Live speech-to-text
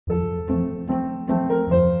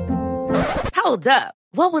Hold up.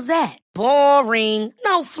 What was that? Boring.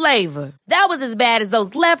 No flavor. That was as bad as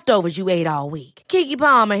those leftovers you ate all week. Keke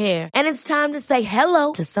Palmer here. And it's time to say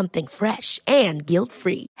hello to something fresh and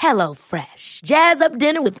guilt-free. HelloFresh. Jazz up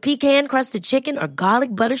dinner with pecan-crusted chicken or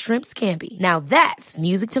garlic butter shrimp scampi. Now that's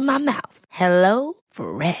music to my mouth.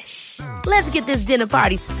 HelloFresh. Let's get this dinner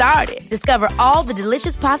party started. Discover all the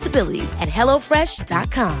delicious possibilities at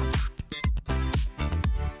HelloFresh.com.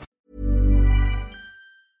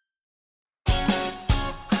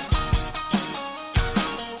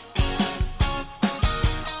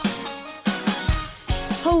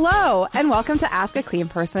 Hello, and welcome to Ask a Clean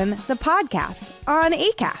Person, the podcast on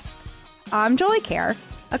Acast. I'm Jolie Kerr,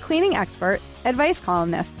 a cleaning expert, advice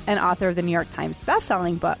columnist, and author of the New York Times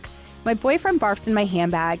bestselling book, My Boyfriend Barfed in My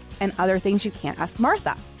Handbag, and Other Things You Can't Ask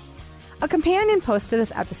Martha. A companion post to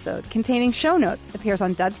this episode containing show notes appears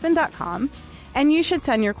on Deadspin.com, and you should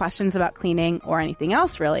send your questions about cleaning, or anything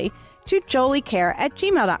else really, to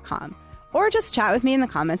joliecare@gmail.com, or just chat with me in the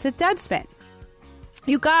comments at Deadspin.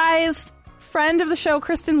 You guys, friend of the show,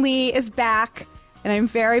 Kristen Lee, is back, and I'm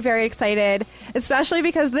very, very excited, especially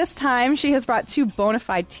because this time she has brought two bona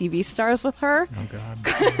fide TV stars with her. Oh,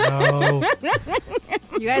 God. No.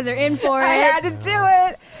 You guys are in for it. I had to do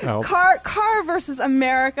it. Oh. Car versus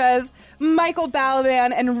America's Michael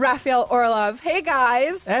Balaban and Raphael Orlov. Hey,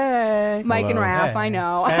 guys. Hey. Mike and Hello. Raph, Hey. I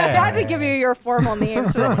know. Hey. I had to give you your formal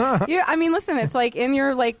names. I mean, listen, it's like in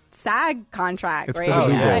your SAG contract, It's right? for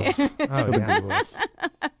the Yeah. Googles. It's for the Googles.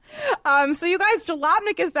 So you guys,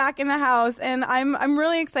 Jalopnik is back in the house, and I'm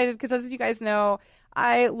really excited because, as you guys know,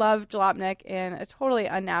 I love Jalopnik in a totally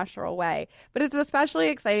unnatural way. But it's especially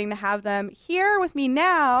exciting to have them here with me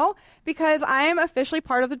now because I am officially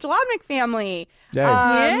part of the Jalopnik family. Yay.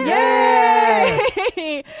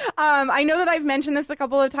 Yay! I know that I've mentioned this a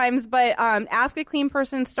couple of times, but Ask a Clean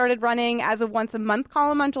Person started running as a once-a-month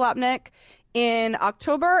column on Jalopnik in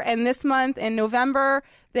October, and this month in November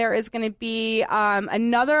there is going to be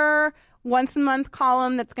another once-a-month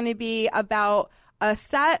column that's going to be about a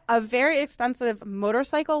set of very expensive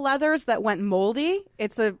motorcycle leathers that went moldy.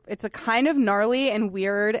 It's a kind of gnarly and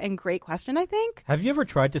weird and great question, I think. Have you ever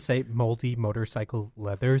tried to say moldy motorcycle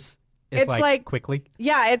leathers? It's like quickly.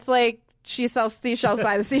 Yeah, it's like she sells seashells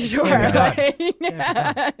by the seashore.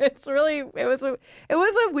 It's really it was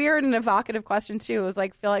a weird and evocative question too. It was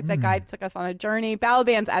like, feel like that guy took us on a journey.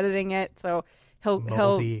 Balaban's editing it, so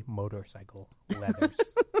Moldy motorcycle leathers.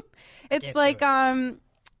 it's like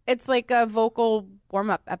a vocal warm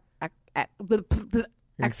up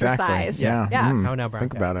exercise. Yeah. Oh, no, Brian.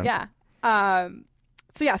 Think about it. Yeah.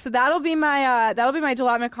 So that'll be my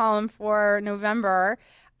Jalopnik column for November.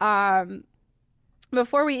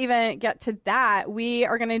 Before we even get to that, we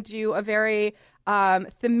are going to do a very holiday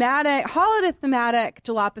thematic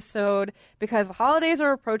Jalopisode because the holidays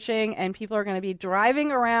are approaching and people are going to be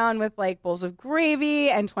driving around with like bowls of gravy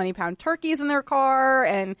and 20-pound turkeys in their car,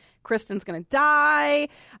 and Kristen's going to die.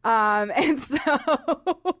 And so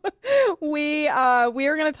we are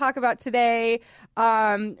going to talk about today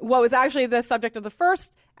what was actually the subject of the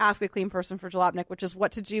first Ask a Clean Person for Jalopnik, which is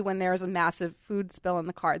what to do when there's a massive food spill in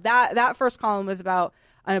the car. That first column was about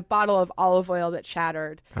a bottle of olive oil that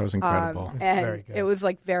shattered. That was incredible. And very good. it was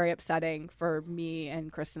like very upsetting for me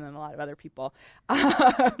and Kristen and a lot of other people.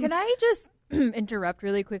 Can I just interrupt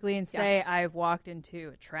really quickly and say Yes. I've walked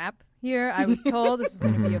into a trap here? I was told this was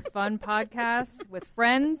going to be a fun podcast with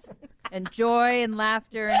friends and joy and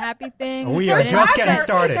laughter and happy things. We are And just getting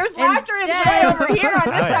started. There's laughter and joy over here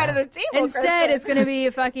on this side of the table. Instead, Kristen. it's going to be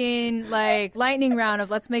a fucking lightning round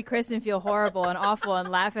of let's make Kristen feel horrible and awful and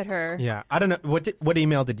laugh at her. Yeah, I don't know. What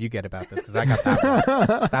email did you get about this? Because I got that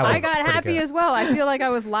one. I got happy as well. I feel like I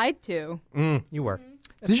was lied to. You were.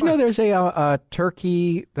 Did you know there's a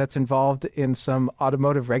turkey that's involved in some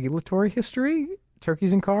automotive regulatory history?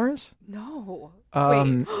 Turkeys in cars? No.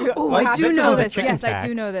 Um, Oh, I do this know isn't the this. chicken Yes, I tax.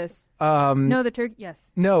 do know this. No, the turkey.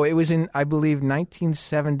 Yes. No, it was in, I believe,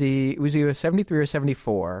 1970. It was either 73 or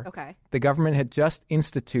 74. Okay. The government had just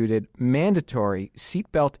instituted mandatory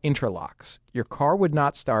seatbelt interlocks. Your car would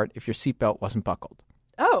not start if your seatbelt wasn't buckled.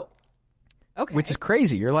 Oh. Okay. Which is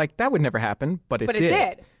crazy. You're like, that would never happen, but it But it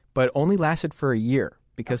did. did. But it only lasted for a year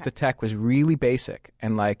because the tech was really basic.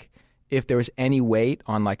 And like, if there was any weight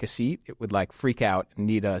on like a seat, it would like freak out and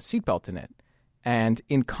need a seatbelt in it. And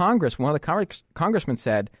in Congress, one of the congressmen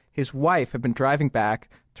said his wife had been driving back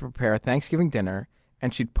to prepare a Thanksgiving dinner,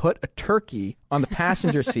 and she'd put a turkey on the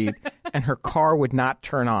passenger seat, and her car would not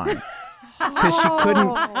turn on. Because she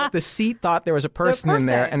couldn't, the seat thought there was a person in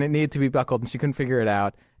there, and it needed to be buckled, and she couldn't figure it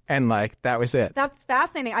out. And like, that was it. That's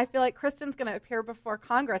fascinating. I feel like Kristen's going to appear before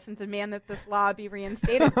Congress and demand that this law be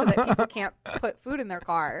reinstated so that people can't put food in their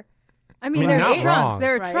car. I mean, I mean, there's not trunks. wrong.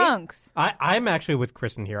 There are Right? trunks. I'm actually with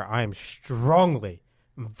Kristen here. I am strongly,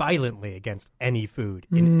 violently against any food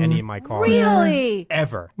in any of my cars. Really?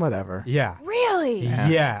 Ever. Whatever. Yeah. Really?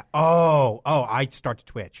 Yeah. Oh, I start to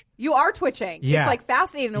twitch. You are twitching. Yeah. It's like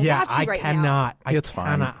fascinating to Yeah, watch you I right cannot. I It's fine.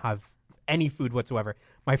 cannot have any food whatsoever.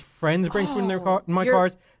 My friends bring food in their my you're-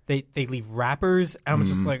 cars. They leave wrappers, and I'm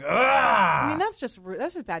just like, now. ah. I mean, that's just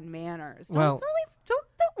bad manners. Well-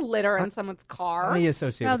 Don't litter in someone's car. I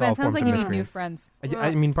associate Well, with Ben, all sounds forms like of you need new miscreants. friends.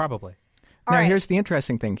 I mean, probably. All Now, right. here's the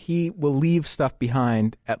interesting thing. He will leave stuff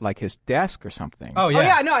behind at like his desk or something. Oh, yeah. Oh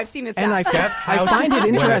yeah, no, I've seen his. and I, desk. I find it Whatever.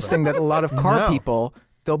 interesting that a lot of car No. people,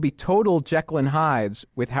 they'll be total Jekyll and Hydes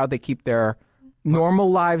with how they keep their normal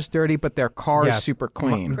lives dirty, but their car is Yes. super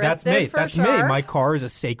clean. That's Kristen, me. for That's me. sure. My car is a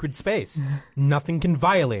sacred space. Nothing can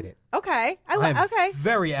violate it. Okay, I'm okay.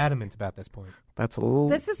 very adamant about this point. That's a little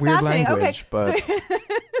This is weird fascinating. language, Okay, but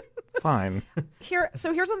fine. Here's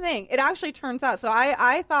the thing. It actually turns out. So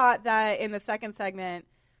I thought that in the second segment,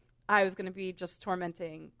 I was going to be just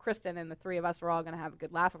tormenting Kristen, and the three of us were all going to have a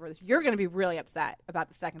good laugh over this. You're going to be really upset about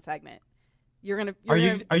the second segment. You're going to. Are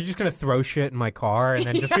you just gonna throw shit in my car and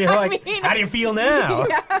then just be like, mean- "How do you feel now?"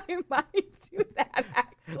 Yeah, I might do that.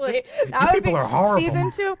 Actually, that would people be are horrible.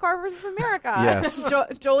 Season 2 of Car versus America. Yes.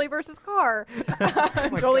 Jolie versus Car.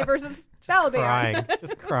 Jolie versus Taliban. Crying,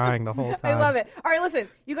 just crying the whole time. I love it. All right, listen,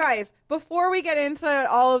 you guys. Before we get into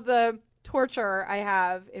all of the torture I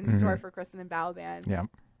have in store for Kristen and Balaban, Yeah.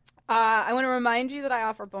 I want to remind you that I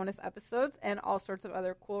offer bonus episodes and all sorts of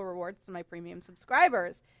other cool rewards to my premium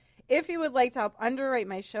subscribers. If you would like to help underwrite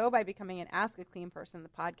my show by becoming an Ask a Clean Person, the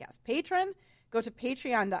podcast patron, go to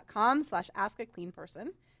patreon.com/askacleanperson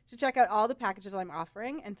to check out all the packages I'm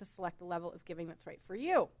offering and to select the level of giving that's right for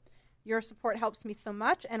you. Your support helps me so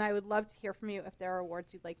much, and I would love to hear from you if there are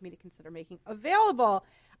awards you'd like me to consider making available.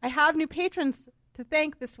 I have new patrons to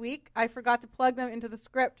thank this week. I forgot to plug them into the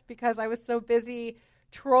script because I was so busy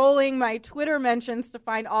trolling my Twitter mentions to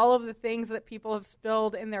find all of the things that people have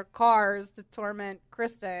spilled in their cars to torment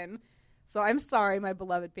Kristen. So I'm sorry, my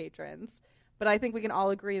beloved patrons. But I think we can all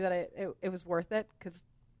agree that it was worth it because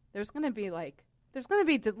there's going to be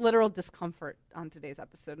literal discomfort on today's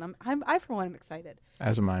episode. And I for one am excited.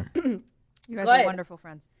 As am I. You guys Good. are wonderful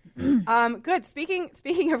friends. Good.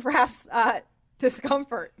 Speaking of Raph's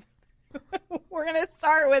discomfort, we're gonna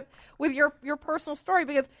start with your personal story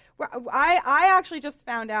because I actually just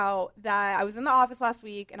found out that I was in the office last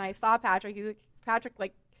week and I saw Patrick.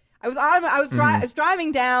 I was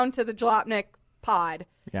driving down to the Jalopnik pod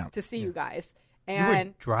to see you guys. You And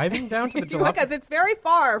were driving down to the Jalopnik? because it's very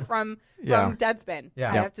far from Deadspin.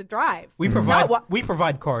 Yeah. I have to drive. We It's provide not we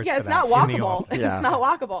provide cars. Yeah, for it's that not in the walkable. office. Yeah. It's not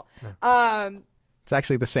walkable. It's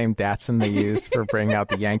actually the same Datsun they used for bringing out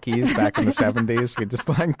the Yankees back in the 70s. We just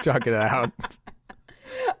jug it out.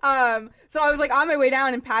 So I was on my way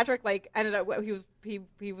down, and Patrick ended up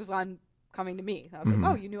he was on coming to me. I was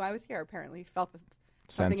like, oh, you knew I was here. Apparently, he felt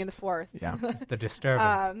something in the force. Yeah. It's the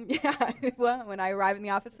disturbance. Yeah. Well, when I arrive in the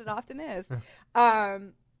office, it often is.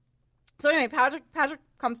 So anyway, Patrick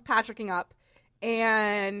comes Patricking up,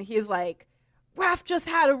 and he's like, Raph just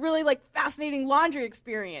had a really fascinating laundry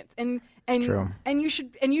experience, and true. and you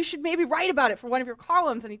should maybe write about it for one of your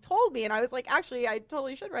columns. And he told me, and I was like, actually, I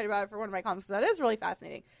totally should write about it for one of my columns because that is really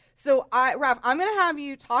fascinating. So, Raph, I'm going to have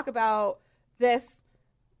you talk about this.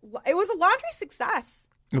 It was a laundry success.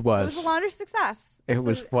 It It was. was a laundry success. It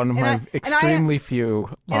was one of and my I- extremely few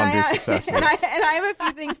laundry successes. And I have a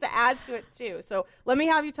few things to add to it too. So let me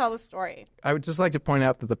have you tell the story. I would just like to point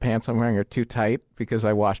out that the pants I'm wearing are too tight because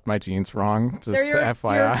I washed my jeans wrong. Just They're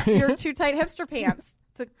FYI. your too tight hipster pants,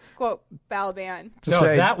 to quote Balaban. To no,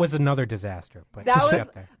 say- that was another disaster. But That we'll was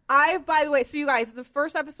get there. by the way, so you guys, the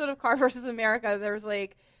first episode of Car versus America, there was the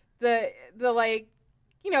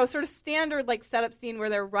sort of standard setup scene where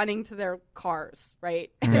they're running to their cars,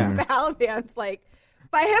 right? And Balaban's like,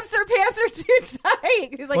 my hipster pants are too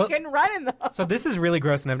tight. He's Well, couldn't run in them. So this is really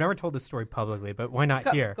gross, and I've never told this story publicly, but why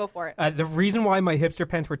not here? Go for it. The reason why my hipster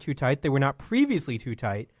pants were too tight, they were not previously too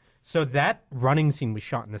tight. So that running scene was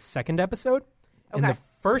shot in the second episode. In Okay. the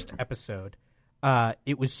first episode,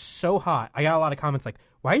 it was so hot. I got a lot of comments like,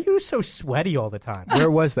 why are you so sweaty all the time?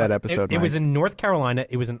 Where was that episode, It was Mike? in North Carolina.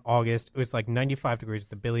 It was in August. It was 95 degrees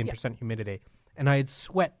with a billion% humidity. And I had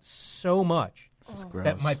sweat so much Gross.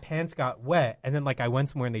 that my pants got wet. And then I went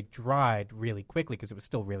somewhere and they dried really quickly because it was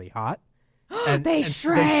still really hot. And They They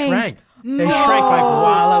shrank. shrank. They shrank like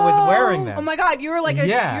while I was wearing them. Oh my God, you were like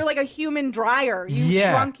Yeah. you're like a human dryer. You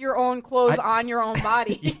Yeah. shrunk your own clothes on your own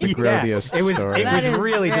body. The grodiest It was story. it That was is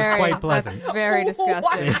really just very- quite pleasant. That's very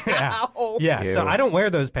disgusting. Yeah. Wow. Yeah, so Ew. I don't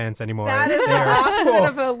wear those pants anymore. That is the They're- opposite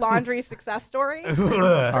of a laundry success story.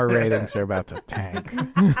 Our ratings are about to tank.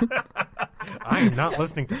 I'm not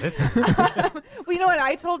listening to this. Well, you know what?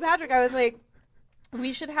 I told Patrick, I was like,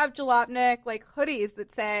 we should have Jalopnik like hoodies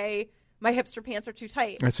that say my hipster pants are too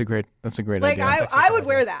tight. That's a great Like idea. I would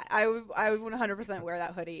wear that. I would 100% wear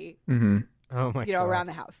that hoodie. Oh my god. Around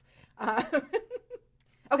the house.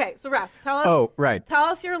 Okay, so Raph, tell us. Oh, right. Tell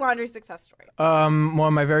us your laundry success story. One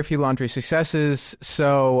of my very few laundry successes.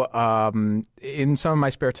 So, in some of my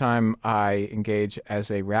spare time, I engage as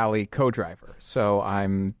a rally co-driver. So,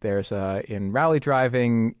 in rally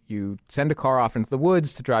driving, you send a car off into the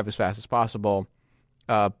woods to drive as fast as possible.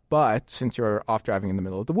 But since you're off driving in the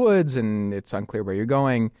middle of the woods and it's unclear where you're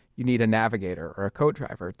going, you need a navigator or a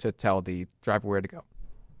co-driver to tell the driver where to go.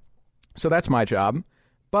 So that's my job.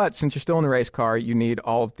 But since you're still in a race car, you need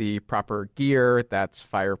all of the proper gear. That's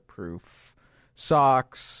fireproof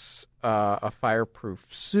socks, a fireproof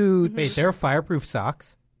suit. Wait, they're fireproof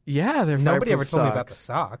socks? Yeah, they're Nobody ever fireproof told me about the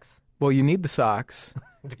socks. socks. Well, you need the socks.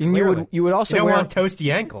 And Clearly. you would also You don't wear want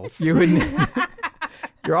toasty ankles. you would.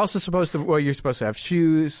 You're also supposed to. Well, you're supposed to have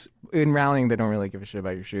shoes. In rallying, they don't really give a shit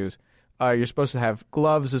about your shoes. You're supposed to have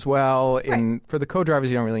gloves as well. For the co-drivers,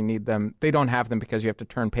 you don't really need them. They don't have them because you have to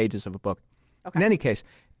turn pages of a book. Okay. In any case,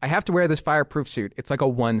 I have to wear this fireproof suit. It's like a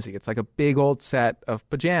onesie. It's like a big old set of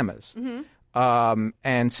pajamas.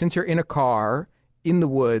 And since you're in a car in the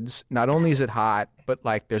woods, not only is it hot, but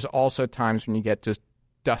like there's also times when you get just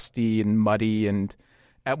dusty and muddy. And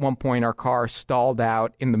at one point, our car stalled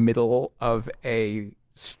out in the middle of a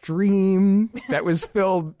stream that was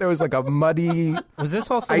filled. There was like a muddy. Was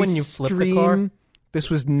this also ice when you flipped stream. the car? This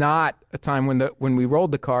was not a time when we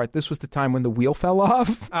rolled the car. This was the time when the wheel fell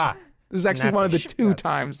off. Ah. It was actually one of the two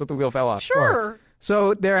times that the wheel fell off. Sure.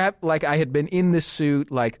 So I had been in this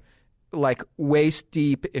suit, like waist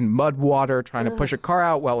deep in mud water, trying to push a car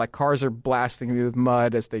out while like cars are blasting me with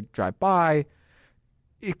mud as they drive by.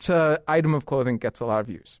 It's an item of clothing that gets a lot of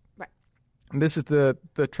use. Right. And this is the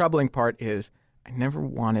troubling part is I never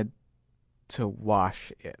wanted to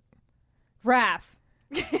wash it. Raph.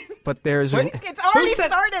 But there's When- It's already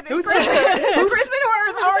started. who Kristen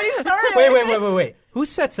Horror's already started. Wait. Who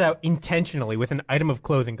sets out intentionally with an item of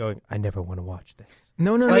clothing going, I never want to watch this?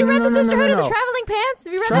 no. Have you read The Sisterhood of the Traveling Pants?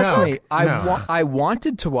 Have you read Trust that book? me, I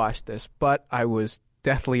wanted to watch this, but I was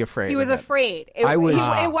deathly afraid. He was of it. afraid. I was-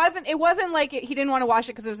 It wasn't like he didn't want to watch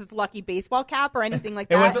it because it was his lucky baseball cap or anything like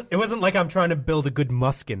that. It wasn't like I'm trying to build a good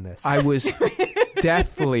musk in this. I was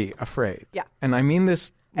deathly afraid. Yeah. And I mean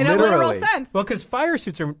this In a literally. literal sense. Well, because fire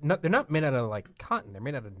suits they're not made out of like cotton. They're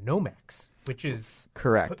made out of Nomex, which is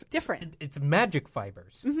Correct. Different. it's magic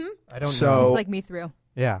fibers. Mm-hmm. I don't So- know. It's like me through.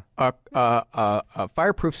 Yeah. A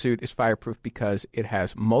fireproof suit is fireproof because it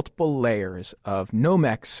has multiple layers of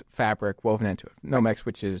Nomex fabric woven into it. Nomex,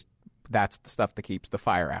 which is that's the stuff that keeps the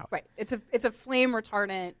fire out. Right. It's a flame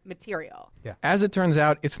retardant material. As it turns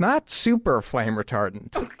out, it's not super flame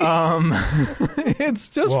retardant. It's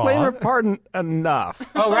just What? flame retardant enough.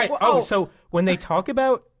 Oh, right. Oh. So when they talk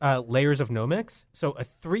about layers of Nomex, so a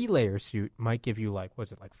 3-layer suit might give you like,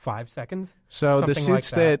 5 seconds? So the Something like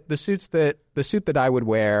suits the suit that I would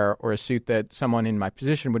wear, or a suit that someone in my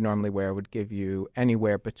position would normally wear, would give you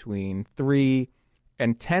anywhere between 3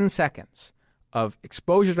 and 10 seconds of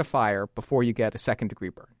exposure to fire before you get a second-degree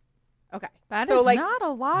burn. Okay. That so is like not a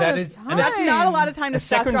lot That of is- time. and that's not a lot of time to A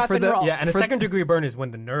stop, second drop, for and the roll. yeah, and a For- second-degree burn is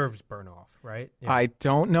when the nerves burn off, right? Yeah. I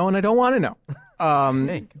don't know, and I don't want to know.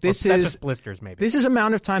 think. This Well, that's is just blisters, maybe. this is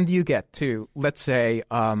amount of time that you get to, let's say,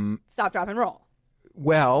 Stop, drop, and roll.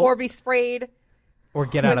 well, Or be sprayed. or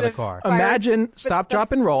get out of with the car. fire- imagine but stop, that's-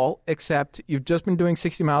 drop, and roll, except you've just been doing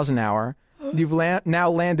 60 miles an hour. You've now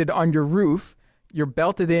landed on your roof. You're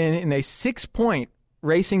belted in a 6-point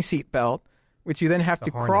racing seat belt, which you then have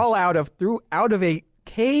to harness. crawl out of a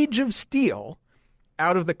cage of steel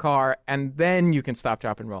out of the car, and then you can stop,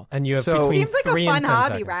 drop, and roll. And you have So- between Seems like 3 a and fun 10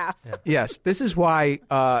 hobby, seconds. Raph. Yeah. Yes, this is why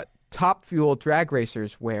Top Fuel drag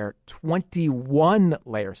racers wear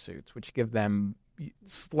 21-layer suits, which give them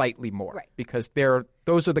slightly more. Right. Because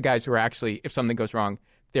those are the guys who are actually, if something goes wrong,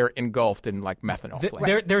 they're engulfed in like methanol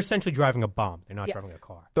flame. They're essentially driving a bomb. They're not driving a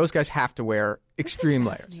car. Those guys have to wear extreme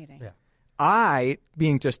layers. Fascinating. Yeah. I,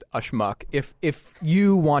 being just a schmuck, if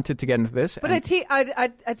you wanted to get into this, But a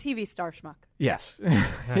TV star schmuck. yes,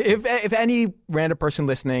 if any random person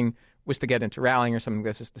listening was to get into rallying or something,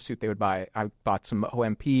 this is the suit they would buy. I bought some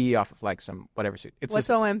OMP off of like some whatever suit. What's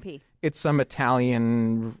OMP? It's some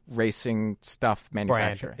Italian racing stuff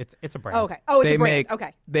manufacturer. Brand. It's a brand. Oh, okay. Oh, it's They a brand. make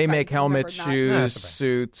Okay. they Sorry, make helmets, remember, shoes, it's a brand.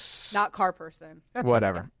 suits, not car person.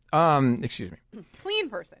 whatever. Excuse me. Clean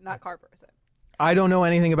person, not car person. I don't know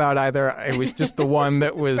anything about either. It was just the one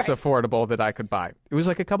that was affordable that I could buy. It was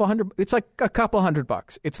like a couple hundred. It's like a couple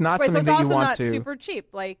 $100. It's not Right, so something it's that also you want not to. super cheap.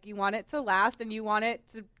 Like you want it to last, and you want it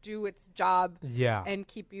to do its job, Yeah. and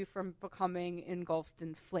keep you from becoming engulfed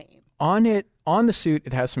in flame. On the suit,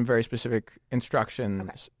 it has some very specific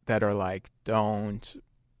instructions that are like, don't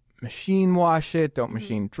machine wash it, don't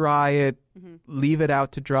machine dry it, leave it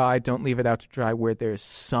out to dry, don't leave it out to dry where there's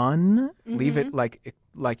sun, leave it like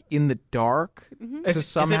in the dark to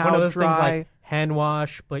somehow is it one of those dry. things like hand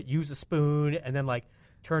wash, but use a spoon and then like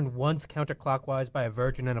turn once counterclockwise by a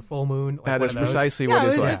virgin and a full moon? Like That one is of those? precisely Yeah, what it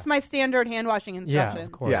it's was like. just my standard hand washing instructions.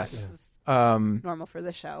 of course. Yes. This is Um, normal for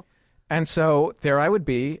this show. And so there I would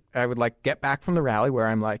be. I would like get back from the rally where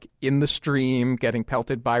I'm like in the stream getting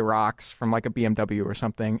pelted by rocks from like a BMW or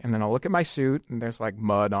something. And then I'll look at my suit and there's like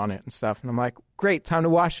mud on it and stuff. And I'm like, great, time to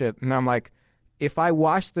wash it. And I'm like, if I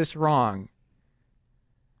wash this wrong,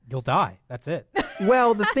 You'll die. That's it.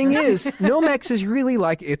 well, the thing is, Nomex is really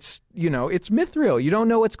like, it's mithril. You don't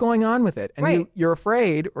know what's going on with it. And Right. you're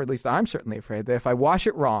afraid, or at least I'm certainly afraid, that if I wash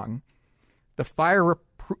it wrong, the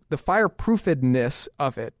fireproofedness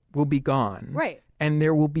of it will be gone. Right. And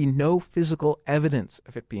there will be no physical evidence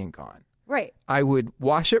of it being gone. Right. I would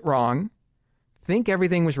wash it wrong, think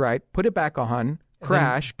everything was right, put it back on,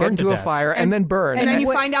 crash, burn get to into a death. fire, and then burn. And then you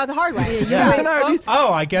what- find out the hard way. Yeah. And I would-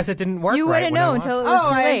 Oh, I guess it didn't work. You right wouldn't when I know washed. until it was Oh,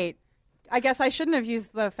 too I- late. I guess I shouldn't have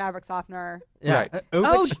used the fabric softener, Yeah. Right. Oops.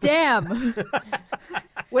 Oh, damn.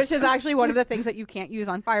 which is actually one of the things that you can't use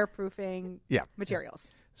on fireproofing Yeah.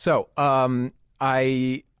 materials. So, I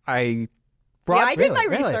brought. Yeah, I did my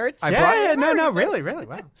Really? research. I yeah, brought- yeah, no, research. really.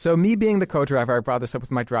 Wow. So me being the co-driver, I brought this up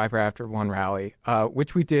with my driver after one rally,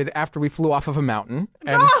 which we did after we flew off of a mountain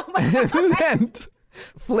and, and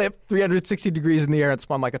flipped 360 degrees in the air and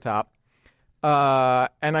spun like a top.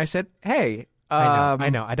 And I said, "Hey, I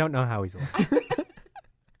know. I don't know how he's alive.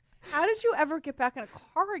 How did you ever get back in a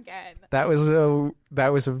car again? that was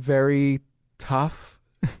a very tough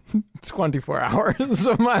 24 hours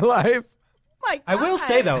of my life." My God. I will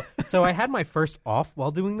say though, so I had my first off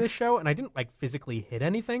while doing this show, and I didn't like physically hit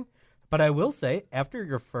anything. But I will say, after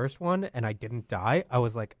your first one, and I didn't die, I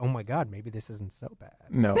was like, oh my God, maybe this isn't so bad.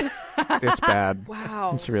 No, it's bad.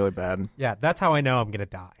 Wow. It's really bad. Yeah, that's how I know I'm gonna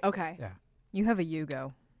die. Okay. Yeah. You have a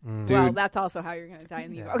Yugo. Dude, Well, that's also how you're going to die in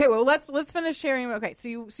the Yeah. Okay, well let's finish sharing. Okay, so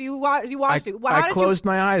you watched it. Well, how I did closed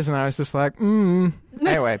my eyes and I was just like,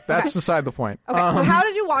 Anyway, that's beside the point. You, okay, so how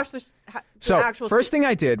did you watch the So actual? first thing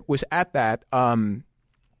I did was at that,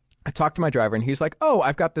 I talked to my driver and he's like, "Oh,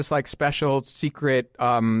 I've got this like special secret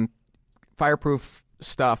fireproof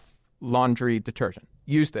stuff laundry detergent.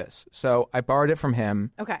 Use this." So I borrowed it from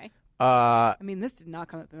him. Okay. Uh, I mean, this did not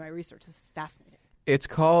come up in my research. This is fascinating. it's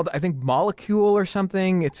called, I think, Molecule or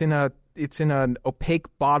something. It's in an opaque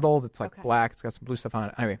bottle that's like Okay. black. It's got some blue stuff on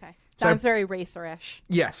it. Anyway. Okay. So I- Sounds very racer-ish.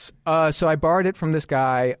 Yes. So I borrowed it from this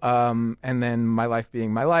guy, and then my life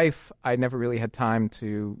being my life, I never really had time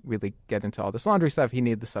to really get into all this laundry stuff. He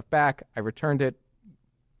needed the stuff back. I returned it,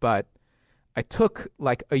 but I took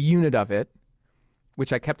like a unit of it,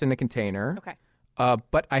 which I kept in a container. Okay.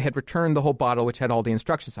 But I had returned the whole bottle, which had all the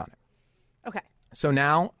instructions on it. Okay. So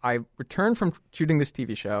now I returned from shooting this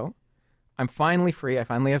TV show. I'm finally free. I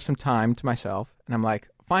finally have some time to myself. And I'm like,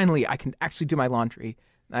 finally, I can actually do my laundry.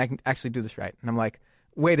 And I can actually do this right. And I'm like,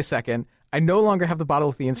 wait a second. I no longer have the bottle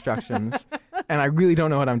with the instructions. And I really don't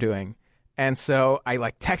know what I'm doing. And so I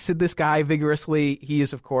like texted this guy vigorously. He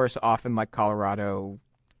is, of course, off in like Colorado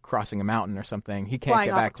crossing a mountain or something. He can't Flying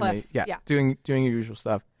get off a back to me. cliff. Yeah, Yeah. doing your usual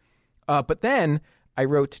stuff. But then I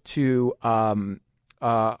wrote to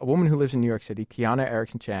a woman who lives in New York City, Kiana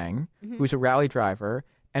Erickson Chang, who's a rally driver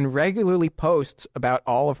and regularly posts about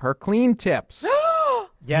all of her clean tips.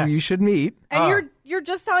 Yes. Who you should meet. And you're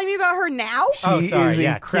just telling me about her now? Oh, She sorry. is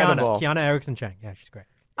Yeah, incredible. Kiana Erickson Chang. Yeah, she's great.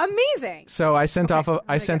 Amazing. So I sent off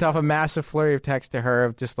Okay. a massive flurry of text to her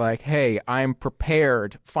of just like, "Hey, I'm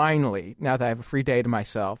prepared finally now that I have a free day to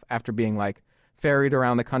myself after being like ferried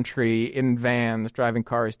around the country in vans, driving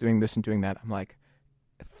cars, doing this and doing that." I'm like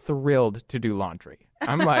thrilled to do laundry.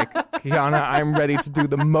 I'm like, "Kiana, I'm ready to do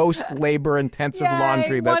the most labor-intensive Yay,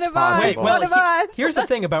 laundry that's one of us. possible." Wait, one of us. Here's the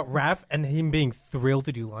thing about Raph and him being thrilled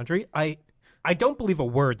to do laundry. I don't believe a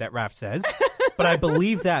word that Raph says, but I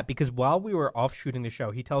believe that because while we were off shooting the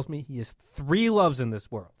show, he tells me he has 3 loves in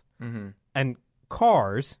this world. Mm-hmm. And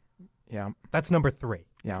cars, Yeah. that's number 3.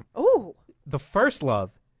 Yeah. Ooh. The first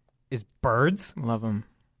love is birds. Love them.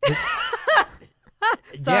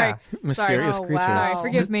 Sorry. Yeah. Mysterious Oh, creatures. wow. Sorry,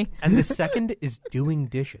 forgive me. And the second is doing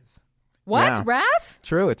dishes. What, Yeah. Raph?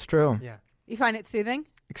 True. It's true. Yeah. You find it soothing?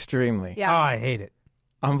 Extremely. Yeah. Oh, I hate it.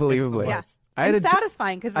 Unbelievably. Yeah. worst. I had It's a jo-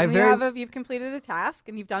 satisfying because I you've completed a task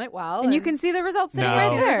and you've done it well. And you can see the results sitting No.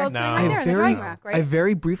 right see the there. results No. sitting I right there in the very- drawing rack, right? I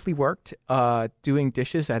very briefly worked doing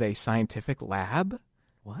dishes at a scientific lab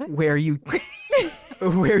What? where you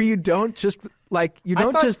don't just like you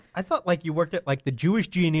don't I thought like you worked at like the Jewish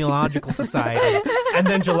Genealogical Society and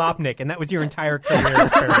then Jalopnik, and that was your entire career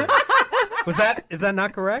experience. Is that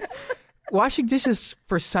not correct? washing dishes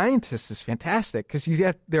for scientists is fantastic because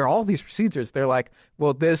there are all these procedures. They're like,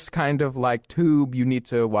 well, this kind of like tube you need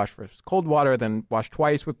to wash with cold water, then wash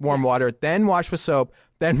twice with warm water, then wash with soap,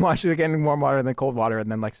 then wash it again in warm water, and then cold water, and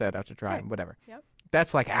then like I said, after drying, whatever. Yep.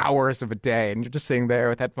 That's like hours of a day, and you're just sitting there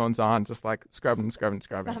with headphones on, just like scrubbing.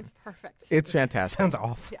 Sounds perfect. It's fantastic. Sounds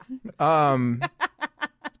awful.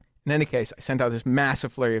 In any case, I sent out this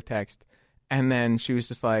massive flurry of text, and then she was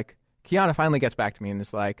just like, Kiana finally gets back to me and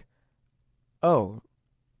is like, oh,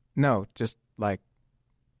 no, just like,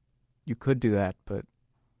 you could do that, but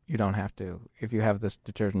you don't have to. If you have this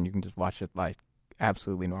detergent, you can just wash it like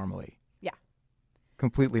absolutely normally. Yeah.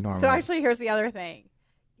 Completely normally. So actually, here's the other thing.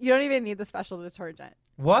 You don't even need the special detergent.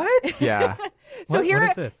 What? Yeah. So What here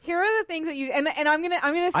is this? are the things that you and I'm gonna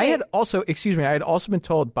say I had also been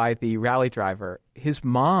told by the rally driver, his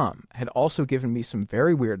mom had also given me some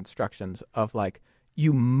very weird instructions of like,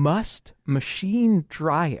 you must machine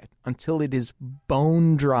dry it until it is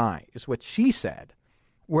bone dry, is what she said.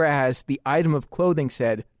 Whereas the item of clothing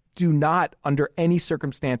said, do not under any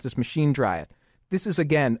circumstances machine dry it. This is,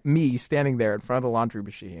 again, me standing there in front of the laundry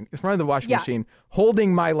machine, in front of the washing machine,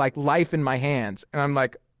 holding my like life in my hands. And I'm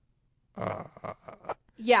like,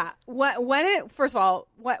 yeah. First of all,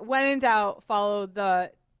 when in doubt, follow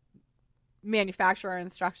the manufacturer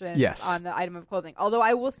instructions Yes. on the item of clothing. Although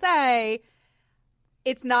I will say,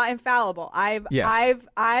 it's not infallible.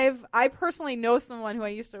 I personally know someone who I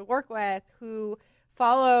used to work with who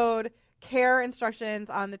followed care instructions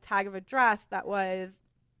on the tag of a dress that was,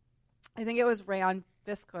 I think it was rayon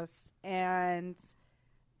viscose, and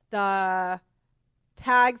the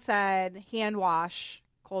tag said hand wash,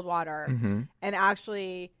 cold water, and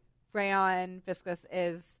actually rayon viscose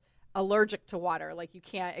is allergic to water. Like you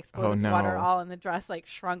can't expose it to water at all, and the dress like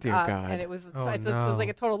shrunk Dear up, God. and it was Oh, it's no. like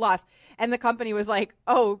a total loss. And the company was like,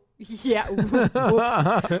 "Oh yeah,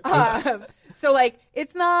 whoops." So like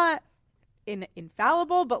it's not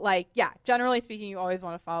infallible, but like generally speaking, you always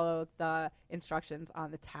want to follow the instructions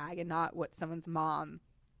on the tag and not what someone's mom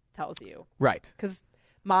tells you, right. because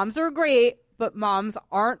moms are great, but moms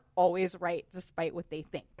aren't always right despite what they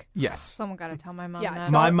think. Yes. Someone got to tell my mom Yeah,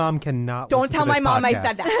 that. My mom cannot. Don't listen tell to my this mom I podcast.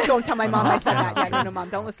 said that. Don't tell my mom I said that. Yeah, Podcast. no, mom,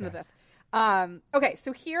 don't listen to this. Okay,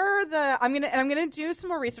 so here are I'm gonna do some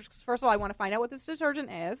more research because first of all, I want to find out what this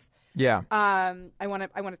detergent is. Yeah. I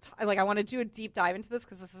want to do a deep dive into this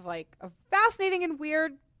because this is like a fascinating and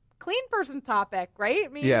weird clean person topic, right? I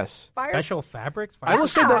mean, Yes. fire. Special fabrics. I will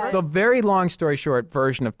say Yeah. that the very long story short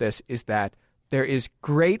version of this is that there is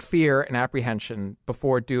great fear and apprehension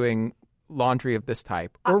before doing laundry of this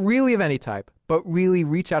type, or really of any type, but really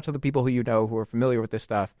reach out to the people who you know who are familiar with this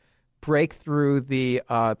stuff, break through the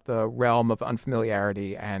realm of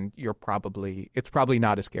unfamiliarity, and it's probably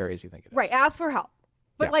not as scary as you think it is. Right, ask for help.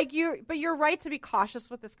 But Yeah. you're right to be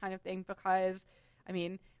cautious with this kind of thing because, I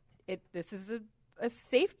mean, this is a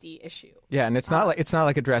safety issue. Yeah, and it's not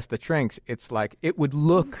like a dress that shrinks. It's like it would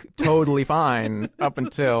look totally fine up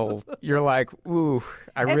until you're like, ooh,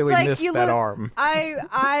 I It's really like missed you that look- arm.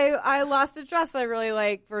 I lost a dress I really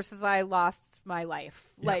like versus I lost my life.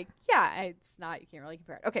 Like, it's not, you can't really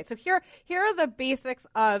compare it. Okay, so here are the basics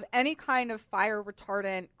of any kind of fire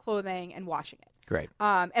retardant clothing and washing it. Great.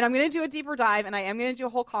 And I'm going to do a deeper dive, and I am going to do a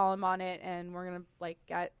whole column on it, and we're going to like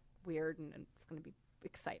get weird, and it's going to be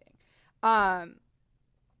exciting.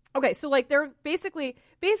 Okay, so like they're basically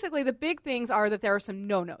the big things are that there are some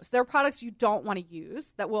no-nos. There are products you don't want to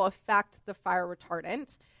use that will affect the fire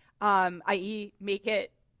retardant, i.e. make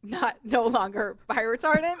it no longer fire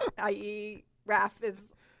retardant, i.e. Raph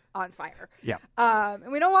is on fire. Yeah.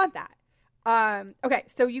 And we don't want that. Okay,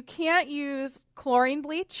 so you can't use chlorine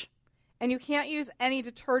bleach, and you can't use any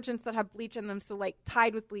detergents that have bleach in them, so like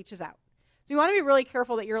Tide with bleach is out. So you want to be really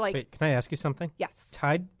careful that you're like, Wait, can I ask you something? yes.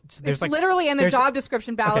 Tide. So there's It's like literally in the there's- job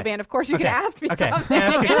description, Balaban. Okay. Of course, you can Okay. ask me Okay. something.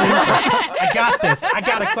 Ask a clean person. I got this. I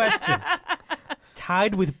got a question.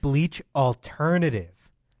 Tide with bleach alternative,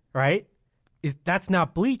 right? That's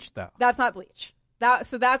not bleach though. That's not bleach.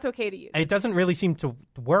 So that's okay to use. It doesn't really seem to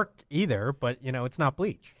work either, but it's not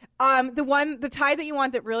bleach. The Tide that you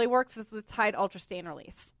want that really works is the Tide Ultra Stain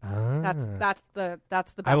Release. That's the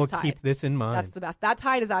best. I will Tide. keep this in mind. That's the best. That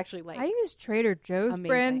Tide is actually like I use Trader Joe's amazing.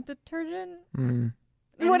 brand detergent. Mm.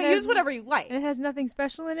 You want to use whatever you like. And it has nothing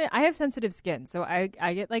special in it. I have sensitive skin, so I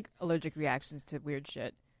get like allergic reactions to weird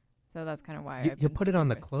shit. So that's kind of why you put it on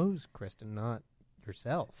the clothes, Kristen, not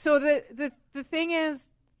yourself. So the thing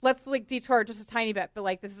is, let's like detour just a tiny bit, but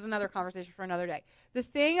like this is another conversation for another day. The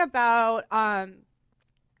thing about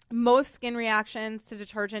most skin reactions to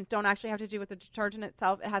detergent don't actually have to do with the detergent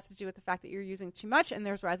itself. It has to do with the fact that you're using too much and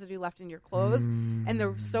there's residue left in your clothes. And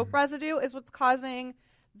the soap residue is what's causing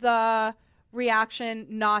the reaction,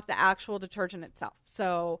 not the actual detergent itself.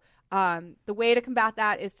 So the way to combat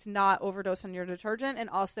that is to not overdose on your detergent. And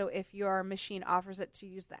also if your machine offers it, to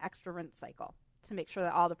use the extra rinse cycle to make sure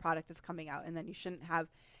that all the product is coming out. And then you shouldn't have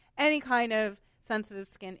any kind of sensitive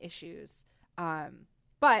skin issues.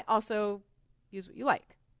 But also use what you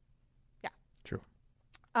like. True.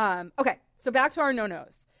 Okay, so back to our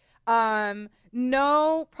no-nos.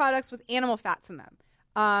 No products with animal fats in them.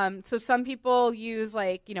 So some people use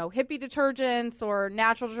hippie detergents or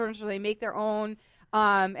natural detergents, or they make their own,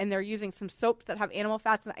 and they're using some soaps that have animal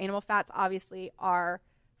fats, and animal fats obviously are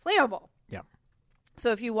flammable. Yeah.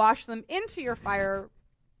 So if you wash them into your fireproof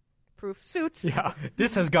suit, Yeah,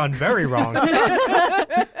 this has gone very wrong.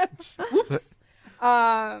 whoops.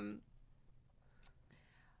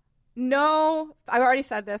 No, I've already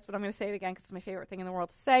said this, but I'm going to say it again because it's my favorite thing in the world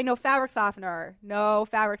to say. No fabric softener. No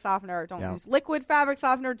fabric softener. Don't use liquid fabric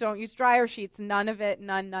softener. Don't use dryer sheets. None of it.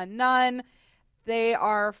 None. They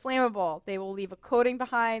are flammable. They will leave a coating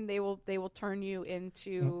behind. They will turn you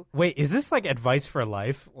into... Wait, is this like advice for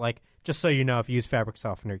life? Like, just so you know, if you use fabric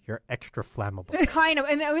softener, you're extra flammable. Kind of.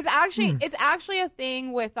 And it was actually it's actually a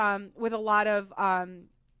thing with a lot of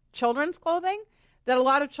children's clothing. That a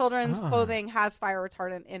lot of children's clothing has fire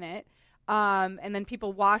retardant in it. And then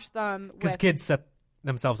people wash them Because kids set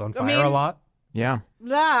themselves on fire mean, a lot. Yeah.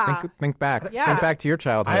 blah. Think back. Yeah. Think back to your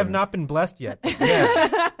childhood. I have not been blessed yet.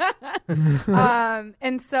 Yeah.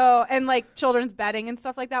 And like children's bedding and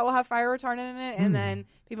stuff like that will have fire retardant in it, and then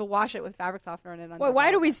people wash it with fabric softener and it. Wait,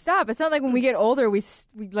 why do we stop? It's not like when we get older, we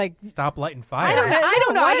like. Stop lighting fire. I don't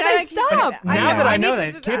know. Why did I stop? Now that I know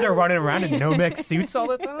that kids are running around in Nomex suits all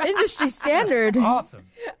the time. Industry standard. Awesome.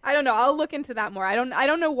 I don't know. I'll look into that more. I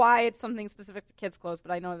don't know why it's something specific to kids' clothes,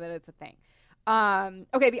 but I know that it's a thing.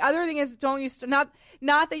 Okay. The other thing is don't use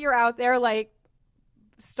not that you're out there like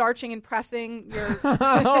starching and pressing your.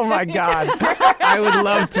 Oh my God! I would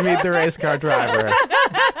love to meet the race car driver.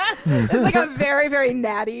 It's like a very, very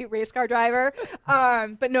natty race car driver,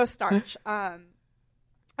 but no starch.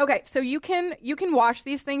 Okay, so you can wash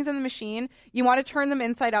these things in the machine. You want to turn them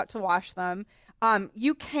inside out to wash them.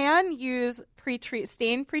 You can use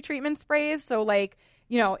stain pretreatment sprays. So like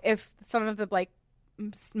if some of the like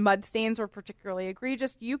mud stains were particularly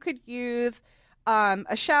egregious, you could use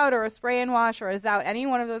a shout or a spray and wash or a zout. Any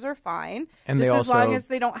one of those are fine, And just they as long as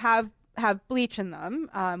they don't have bleach in them,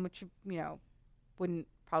 which wouldn't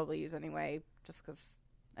probably use anyway, just because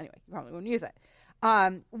anyway you probably wouldn't use it.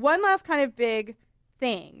 One last kind of big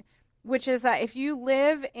thing, which is that if you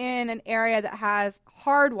live in an area that has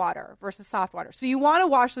hard water versus soft water, so you want to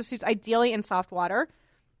wash the suits ideally in soft water,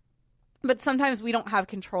 but sometimes we don't have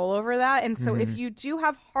control over that, and so if you do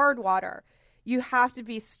have hard water, you have to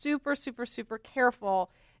be super, super, super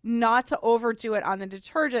careful not to overdo it on the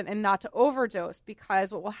detergent and not to overdose,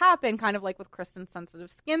 because what will happen, kind of like with Kristen's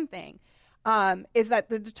sensitive skin thing, is that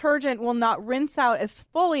the detergent will not rinse out as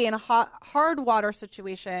fully in a hard water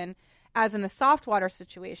situation as in a soft water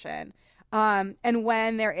situation. And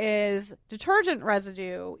when there is detergent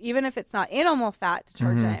residue, even if it's not animal fat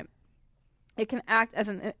detergent, it can act as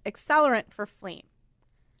an accelerant for flame.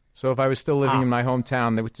 So if I was still living in my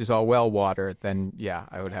hometown, which is all well water, then yeah,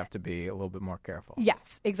 I would have to be a little bit more careful.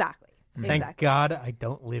 Yes, exactly. Thank God I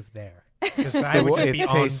don't live there. 'Cause I would just be It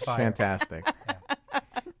on tastes fire. fantastic.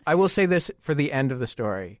 I will say this for the end of the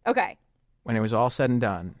story. Okay. When it was all said and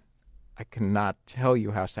done, I cannot tell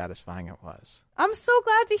you how satisfying it was. I'm so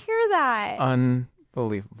glad to hear that.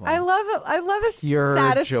 Unbelievable. I love it. I love a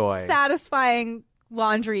Pure joy. satisfying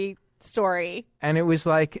laundry story. And it was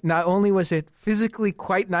like, not only was it physically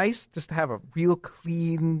quite nice just to have a real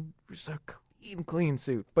clean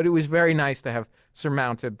suit, but it was very nice to have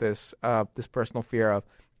surmounted this this personal fear of,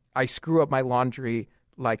 I screw up my laundry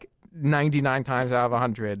like 99 times out of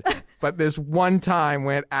 100, but this one time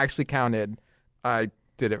when it actually counted, I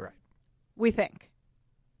did it right. We think.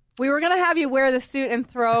 We were going to have you wear the suit and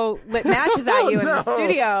throw lit matches at you in the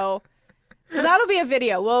studio. Well, that'll be a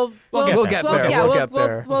video. We'll get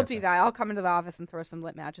there. We'll do that. I'll come into the office and throw some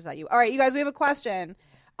lit matches at you. All right, you guys, we have a question.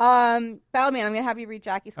 Bellman, I'm going to have you read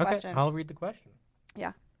Jackie's question. I'll read the question.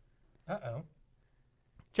 Yeah. Uh-oh.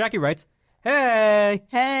 Jackie writes, Hey.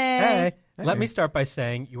 Hey. Let me start by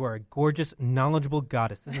saying you are a gorgeous, knowledgeable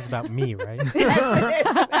goddess. This is about me, right? Yes, it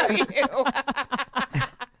is about you.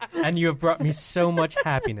 And you have brought me so much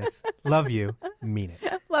happiness. Love you. Mean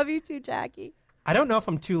it. Love you too, Jackie. I don't know if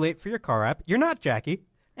I'm too late for your car app. You're not, Jackie.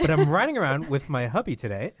 But I'm riding around with my hubby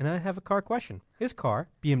today, and I have a car question. His car,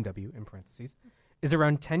 BMW in parentheses, is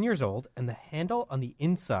around 10 years old, and the handle on the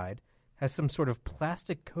inside has some sort of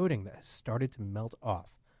plastic coating that has started to melt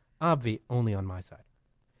off. Obvi, only on my side.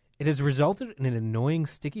 It has resulted in an annoying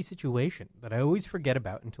sticky situation that I always forget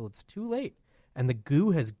about until it's too late, and the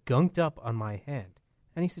goo has gunked up on my hand.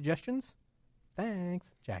 Any suggestions?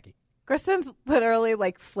 Thanks, Jackie. Kristen's literally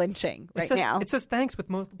like flinching now. It says thanks with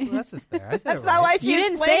multiple S's there. I said That's it not right. why she You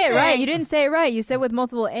didn't say it right. You didn't say it right. You said with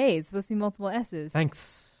multiple A's. It's supposed to be multiple S's.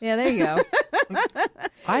 Thanks. Yeah, there you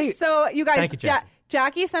go. So, you guys, Thank you, Jackie.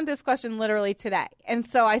 Jackie sent this question literally today. And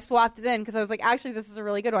so I swapped it in because I was like, actually, this is a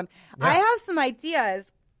really good one. Yeah. I have some ideas,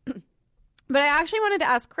 but I actually wanted to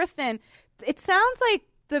ask Kristen. It sounds like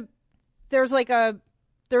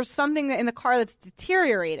there's something in the car that's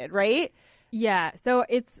deteriorated, right? Yeah, so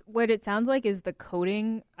it's what it sounds like is the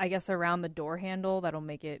coating, I guess, around the door handle that'll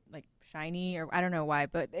make it like shiny, or I don't know why,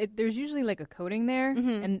 but there's usually like a coating there,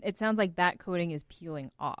 and it sounds like that coating is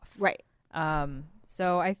peeling off. Right.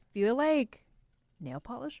 So I feel like nail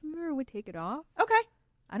polish remover would take it off. Okay.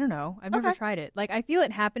 I don't know. I've never tried it. Like I feel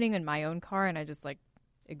it happening in my own car, and I just like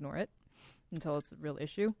ignore it until it's a real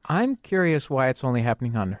issue. I'm curious why it's only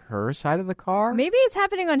happening on her side of the car. Maybe it's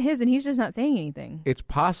happening on his, and he's just not saying anything. It's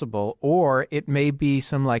possible, or it may be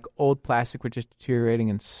some like old plastic which is deteriorating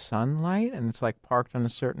in sunlight, and it's like parked on a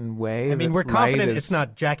certain way. I mean, that we're confident light is- it's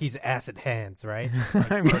not Jackie's acid hands, right?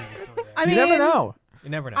 I mean, I you mean, never know. You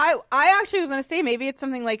never know. I actually was going to say maybe it's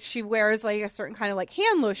something like she wears like a certain kind of like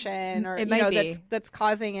hand lotion, or It might be. that's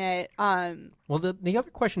causing it. Well, the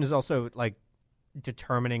other question is also like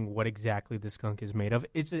determining what exactly this skunk is made of.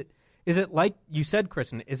 Is it like you said,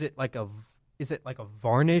 Kristen? Is it like a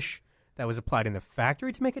varnish that was applied in the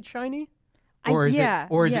factory to make it shiny? Or is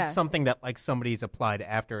it something that like somebody's applied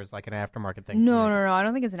after as like an aftermarket thing? No. I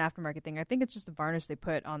don't think it's an aftermarket thing. I think it's just a varnish they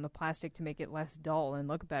put on the plastic to make it less dull and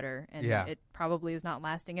look better. And it probably is not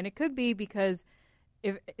lasting. And it could be because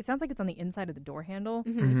if it sounds like it's on the inside of the door handle.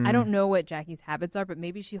 I don't know what Jackie's habits are, but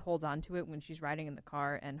maybe she holds on to it when she's riding in the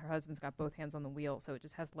car, and her husband's got both hands on the wheel, so it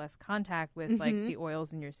just has less contact with like the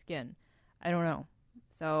oils in your skin. I don't know.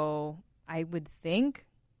 So I would think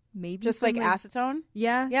maybe Just like acetone?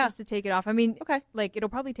 Yeah, just to take it off. I mean, Okay. like it'll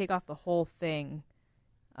probably take off the whole thing.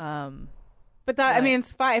 But that, I mean,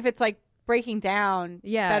 it's fine. If it's like breaking down,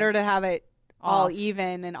 better to have it all Off.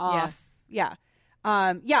 even and off. Yeah.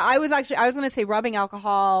 I was going to say rubbing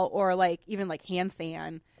alcohol or like even like hand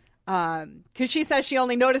sand. Because she says she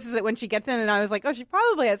only notices it when she gets in, and I was like, oh, she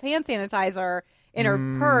probably has hand sanitizer in her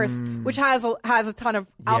purse, which has a ton of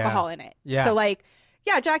alcohol in it. Yeah. So like,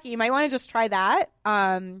 yeah, Jackie, you might want to just try that.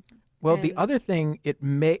 Well, the other thing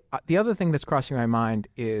that's crossing my mind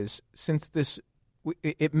is since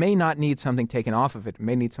it may not need something taken off of it. It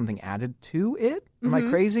may need something added to it. Am I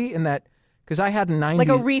crazy in that? Because I had a 90s... Like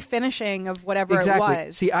a refinishing of whatever it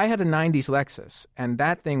was. See, I had a 90s Lexus, and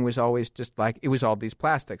that thing was always just like, it was all these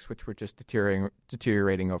plastics, which were just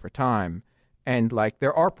deteriorating over time. And like,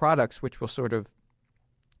 there are products which will sort of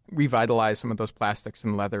revitalize some of those plastics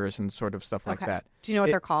and leathers and sort of stuff like that. Do you know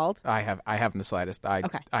what they're called? I haven't the slightest. I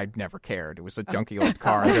never cared. It was a junky old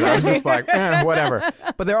car that I was just like, whatever.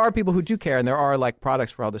 But there are people who do care, and there are like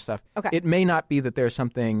products for all this stuff. Okay. It may not be that there's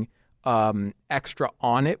something extra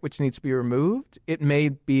on it which needs to be removed. It may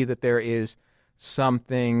be that there is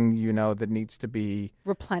something, that needs to be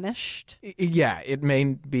replenished. Yeah, it may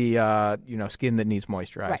be skin that needs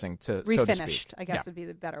moisturizing to refinished, so to speak. I guess would be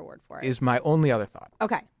the better word for it. Is my only other thought.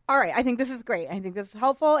 Okay. All right. I think this is great. I think this is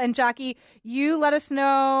helpful. And Jackie, you let us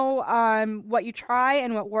know what you try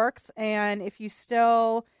and what works. And if you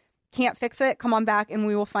still can't fix it, come on back and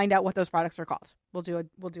we will find out what those products are called. We'll do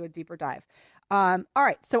a deeper dive. All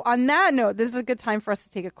right. So on that note, this is a good time for us to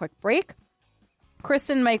take a quick break.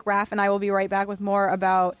 Kristen, Mike, Raph, and I will be right back with more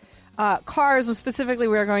about cars. And specifically,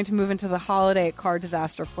 we're going to move into the holiday car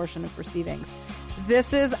disaster portion of proceedings.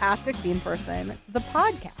 This is Ask a Clean Person, the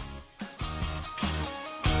podcast.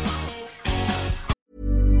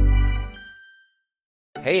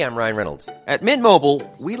 Hey, I'm Ryan Reynolds. At Mint Mobile,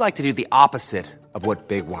 we like to do the opposite of what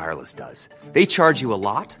Big Wireless does. They charge you a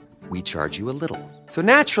lot. we charge you a little. So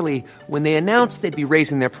naturally, when they announced they'd be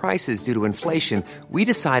raising their prices due to inflation, we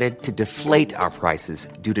decided to deflate our prices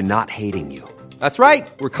due to not hating you. That's right.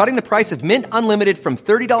 We're cutting the price of Mint Unlimited from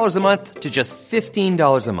 $30 a month to just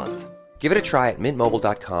 $15 a month. Give it a try at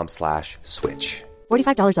mintmobile.com/switch.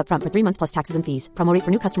 $45 up front for 3 months plus taxes and fees. Promo rate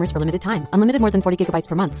for new customers for limited time. Unlimited more than 40 gigabytes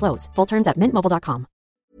per month. Slows full terms at mintmobile.com.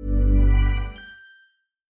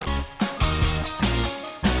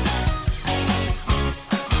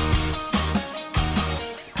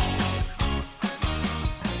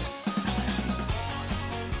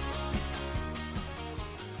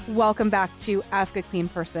 Welcome back to Ask a Clean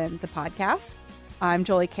Person, the podcast. I'm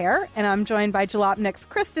Jolie Kerr, and I'm joined by Jalopnik's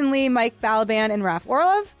Kristen Lee, Mike Balaban, and Raph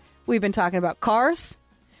Orlov. We've been talking about cars.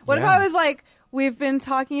 What if I was like, we've been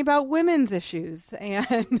talking about women's issues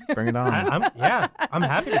and Bring it on. I'm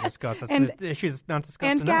happy to discuss this. And- The issues not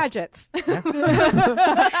discussed and enough. gadgets.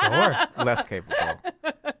 Sure. Less capable.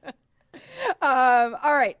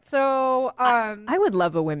 All right, so I would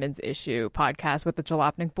love a women's issue podcast with the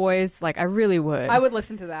Jalopnik boys. Like, I really would. I would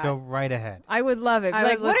listen to that. Go right ahead. I would love it. I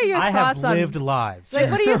Like, would what are listen- your I have thoughts on lived lives. Like,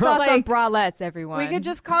 what are your thoughts on Like, bralettes, everyone? We could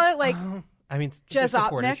just call it like I mean, to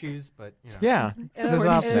support Jazopnik. issues, but you know. Yeah.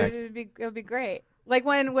 it would be great. Like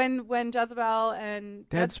when Jezebel and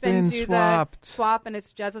Deadspin do swapped. the swap and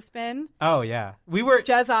it's Jezzaspin, Oh yeah, we were.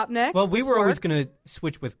 Jezopnik. Well, we were always Swartz. going to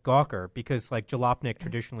switch with Gawker because, like, Jalopnik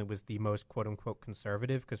traditionally was the most "quote-unquote"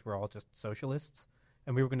 conservative because we're all just socialists,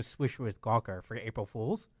 and we were going to switch with Gawker for April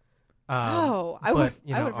Fools. I but, would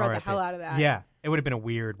you I know, would have read the RIP. hell out of that. Yeah, it would have been a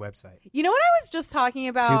weird website. You know what I was just talking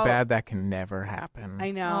about? Too bad that can never happen.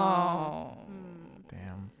 I know. Oh.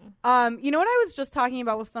 Damn. You know what I was just talking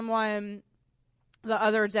about with someone the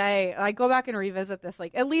other day? I go back and revisit this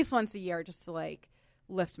like at least once a year just to like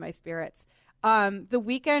lift my spirits. The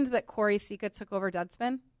weekend that Corey Sika took over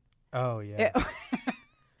Deadspin. Oh yeah.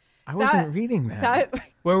 I wasn't reading that. That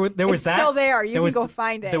Where there was it's that. still there. You there can was- go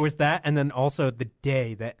find it. There was that, and then also the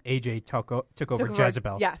day that AJ took over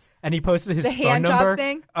Jezebel. Yes. And he posted his The phone hand job number.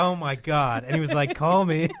 thing? Oh my god! And he was like, "Call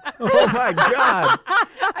me." Oh my God.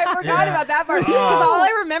 I forgot about that part because all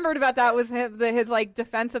I remembered about that was his like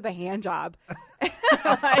defense of the hand job.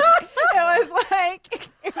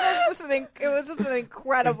 It was just an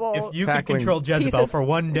incredible. If you could Tackling control Jezebel of- for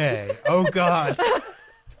one day, oh god.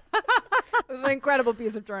 It was an incredible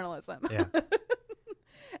piece of journalism. Yeah.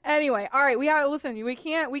 Anyway, all right, we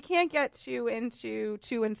can't get too into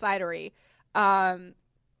too insidery,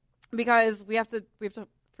 because we have to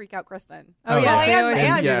freak out Kristen. Oh, yeah, Well, they and always do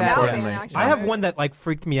Balaban, that. importantly. actually. I have one that like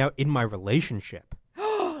freaked me out in my relationship.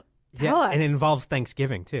 Tell us. And it involves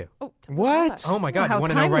Thanksgiving too. Oh, What? Oh my god! how You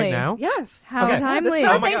want to know right timely. now? yes. How Okay. timely. It's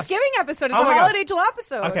our Oh my gosh. Thanksgiving episode. It's Oh a my God. holiday Jill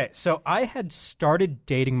episode. Okay, so I had started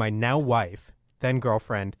dating my now wife, then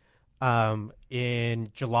girlfriend, in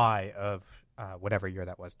July of whatever year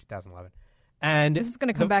that was, 2011. And This is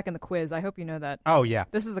going to come back in the quiz. I hope you know that. Oh yeah.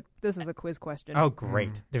 This is a quiz question. Oh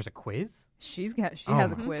great. There's a quiz. She Oh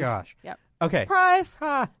has a my quiz. Gosh. Yep. Okay. Surprise.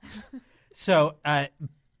 So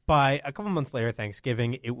by a couple months later,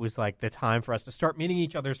 Thanksgiving, it was like the time for us to start meeting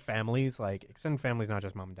each other's families, like extended families, not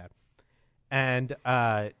just mom and dad. And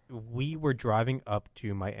we were driving up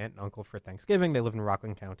to my aunt and uncle for Thanksgiving. They live in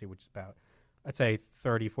Rockland County, which is about, I'd say,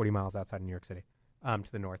 30, 40 miles outside of New York City,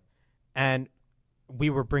 to the north. And we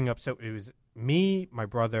were bringing up, so it was me, my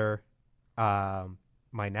brother,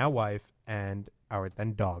 my now wife, and our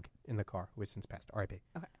then dog in the car, who has since passed, R.I.P.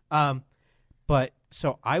 Okay. But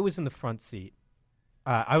so I was in the front seat.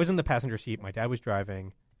 I was in the passenger seat. My dad was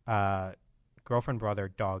driving. Girlfriend, brother,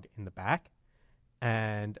 dog in the back.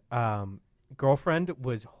 And girlfriend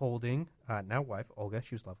was holding, now wife, Olga.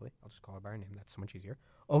 She was lovely. I'll just call her by her name. That's so much easier.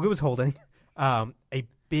 Olga was holding a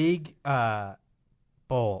big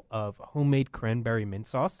bowl of homemade cranberry mint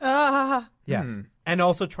sauce. Yes. And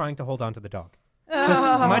also trying to hold on to the dog.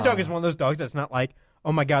 'Cause my dog is one of those dogs that's not like,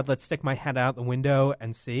 oh my God, let's stick my head out the window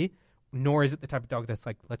and see. Nor is it the type of dog that's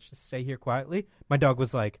like, let's just stay here quietly. My dog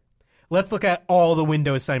was like, let's look at all the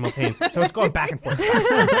windows simultaneously. So it's going back and forth.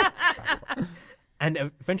 And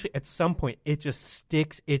eventually, at some point, it just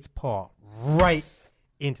sticks its paw right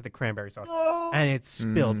into the cranberry sauce. And it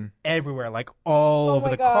spilled everywhere, like all over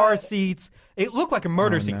my the God. car seats. It looked like a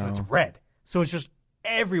murder scene because no. it's red. So it's just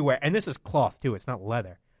everywhere. And this is cloth, too. It's not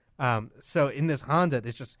leather. So in this Honda,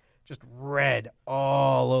 there's just red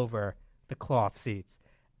all over the cloth seats.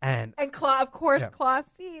 And of course, Yeah. cloth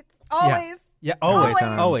seats. Always. yeah, always.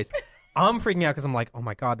 Always. I'm freaking out because I'm like, oh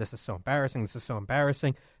my God, this is so embarrassing. This is so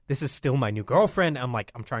embarrassing. This is still my new girlfriend. I'm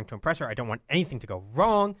like, I'm trying to impress her. I don't want anything to go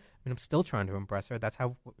wrong. I mean, I'm still trying to impress her. That's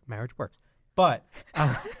how marriage works. But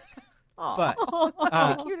Oh But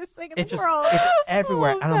the cutest thing in it's the just world. it's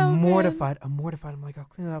everywhere, and I'm Falcon. mortified. I'm like, I'll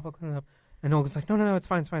clean it up. And Olga's like, no, it's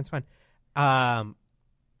fine.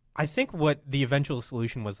 I think what the eventual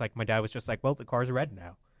solution was, like, my dad was just like, well, the car's red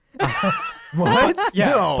now. What? Yeah,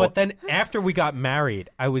 No. but then after we got married,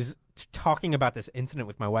 I was talking about this incident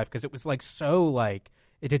with my wife because it was like so like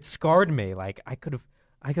it had scarred me. Like I could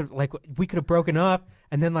like we could have broken up,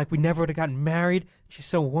 and then like we never would have gotten married. She's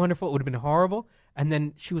so wonderful; it would have been horrible. And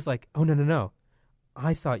then she was like, "Oh no!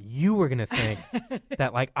 I thought you were gonna think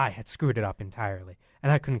that like I had screwed it up entirely,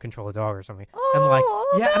 and I couldn't control a dog or something." And like,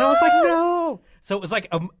 yeah, and I was like, "No!" So it was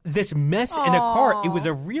like this mess in a car. It was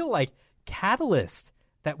a real like catalyst.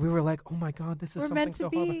 That we were like, oh my God, this is We're something meant to so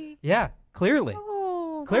be. horrible. Yeah, clearly.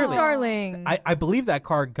 Oh, Clearly. Darling. I believe that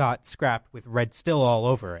car got scrapped with red still all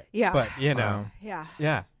over it. Yeah. But, you know,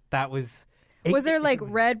 Yeah. that was... Was there like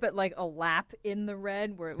red, but like a lap in the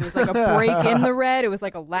red, where it was like a break in the red? It was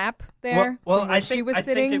like a lap there. Well, from where I think, she was I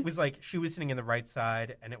sitting. think it was like she was sitting in the right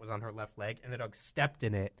side, and it was on her left leg, and the dog stepped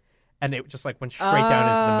in it, and it just like went straight down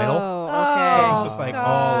into the middle. Oh, So okay. it was just like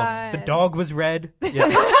all of the dog was red.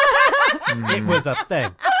 Yeah. It was a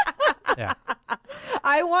thing. Yeah.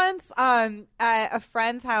 I once at a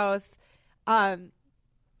friend's house, I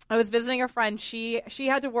was visiting a friend. She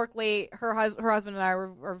had to work late. Her husband and I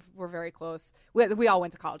were very close. We all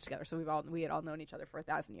went to college together, so we had all known each other for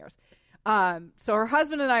 1,000 years. So her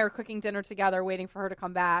husband and I were cooking dinner together, waiting for her to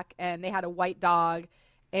come back, and they had a white dog.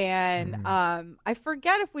 And I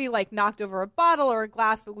forget if we like knocked over a bottle or a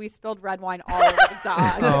glass, but we spilled red wine all over the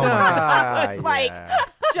dog. Oh, my So it's like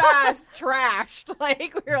just trashed.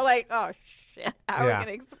 Like we were like, oh shit, how are we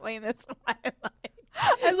gonna explain this to my life?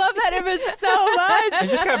 I love that image so much. You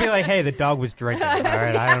just gotta be like, hey, the dog was drinking. All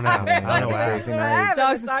right, I don't know. I don't know what happened. Crazy night.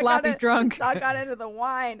 Dog's a sloppy drunk. Dog got into the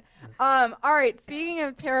wine. All right. Speaking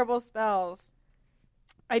of terrible spells,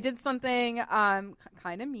 I did something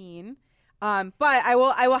kind of mean. But I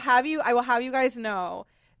will have you guys know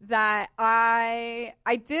that I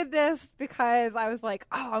did this because I was like,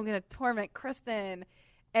 oh, I'm gonna torment Kristen,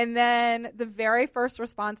 and then the very first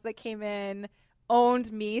response that came in owned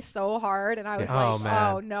me so hard, and I was like,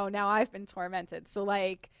 man. oh no, now I've been tormented. So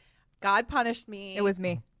like, God punished me. It was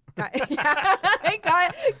me. God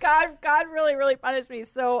really, really punished me.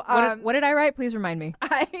 So What did I write? Please remind me.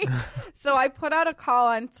 I put out a call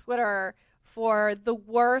on Twitter for the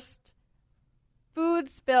worst food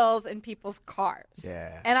spills in people's cars.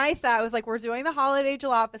 Yeah. And I was like, we're doing the Holiday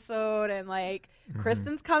Jalopposode, and like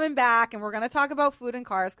Kristen's coming back, and we're gonna talk about food and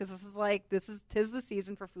cars because tis the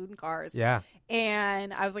season for food and cars. Yeah.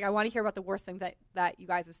 And I was like, I want to hear about the worst things that you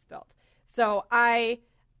guys have spilled. So I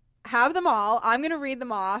have them all. I'm gonna read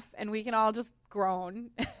them off, and we can all just groan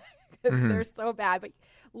because they're so bad. But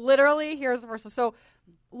literally, here's the first one. So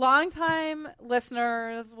longtime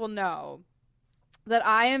listeners will know that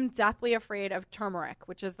I am deathly afraid of turmeric,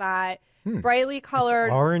 which is that brightly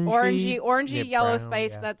colored, orangey yellow brown,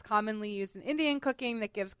 spice that's commonly used in Indian cooking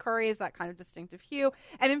that gives curries that kind of distinctive hue.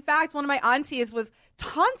 And in fact, one of my aunties was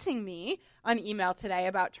taunting me on email today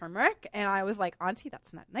about turmeric, and I was like, Auntie,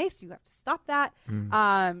 that's not nice. You have to stop that.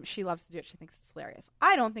 She loves to do it. She thinks it's hilarious.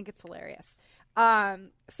 I don't think it's hilarious.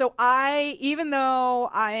 So even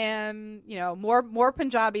though I am, more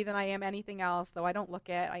Punjabi than I am anything else, though I don't look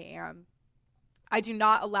it, I do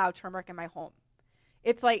not allow turmeric in my home.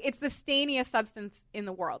 It's like, it's the stainiest substance in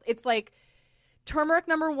the world. It's like turmeric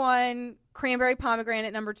number 1, cranberry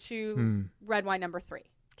pomegranate number 2, red wine number 3.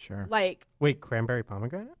 Sure. Like, Wait, cranberry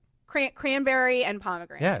pomegranate? cranberry and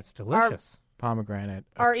pomegranate. Yeah, it's delicious. Pomegranate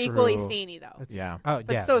Are equally stainy though. Yeah. Oh,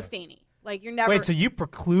 But yeah. so stainy. Like you're never. Wait, so you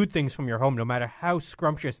preclude things from your home no matter how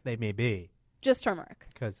scrumptious they may be? Just turmeric.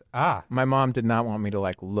 Because, My mom did not want me to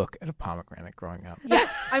like look at a pomegranate growing up. Yeah.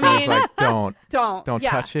 I She was mean, like, don't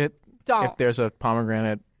yeah, touch it. Don't. If there's a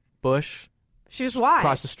pomegranate bush, She was wise.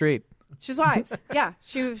 cross the street. She's wise. Yeah.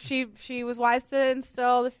 She was wise to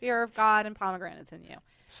instill the fear of God and pomegranates in you.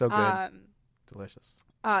 So good. Delicious.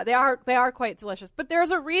 They are quite delicious, but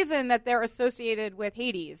there's a reason that they're associated with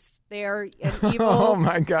Hades. They are an evil. Oh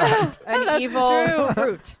my God. evil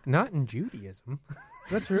fruit. not in Judaism.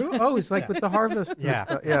 Is that true? Oh, it's like with the harvest. and Yeah.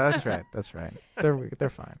 stuff. Yeah, that's right. That's right. They're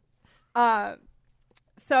fine.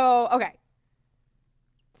 So okay.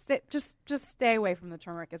 Just stay away from the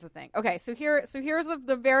turmeric is a thing. Okay, so here's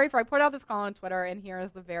the very first. I put out this call on Twitter, and here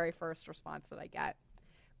is the very first response that I get.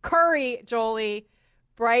 Curry, Jolie,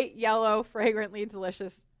 bright yellow, fragrantly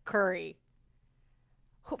delicious curry.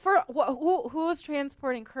 Who is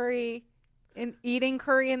transporting curry and eating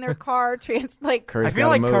curry in their car? Curry's I feel gotta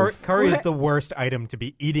like move. curry is the worst item to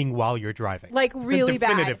be eating while you're driving. Like really bad,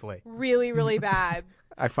 Definitively. really bad.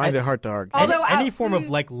 I find it hard to argue. Although any form of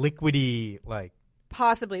like liquidy, like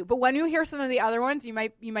possibly, but when you hear some of the other ones, you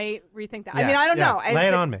might rethink that. Yeah, I mean, I don't know. Lay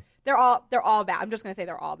it on me. They're all bad. I'm just going to say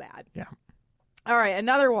they're all bad. Yeah. All right,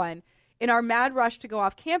 another one. In our mad rush to go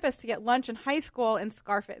off campus to get lunch in high school and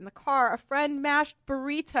scarf it in the car, a friend mashed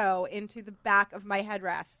burrito into the back of my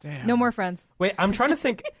headrest. Damn. No more friends. Wait, I'm trying to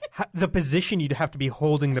think the position you'd have to be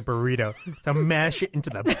holding the burrito to mash it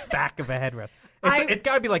into the back of a headrest. It's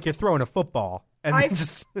got to be like you're throwing a football and then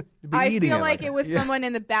just. I feel like it was someone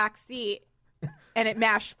in the back seat, and it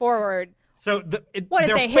mashed forward. So What did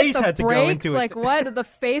their they face hit the had to brakes? go into like it. what? The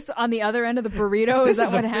face on the other end of the burrito? Is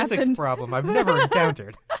that what a happened? physics problem I've never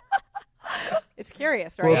encountered. It's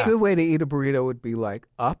curious, right? Well, a good way to eat a burrito would be like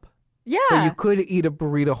up. Yeah. But you could eat a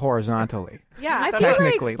burrito horizontally. Yeah, I feel like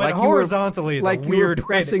Technically, But like horizontally is like a you weird were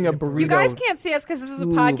pressing way a to eat burrito. you guys can't see us because this is a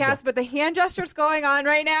podcast, but the hand gestures going on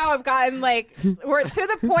right now have gotten like we're to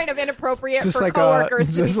the point of inappropriate just for like coworkers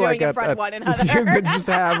to be just doing like in front of one another. You could just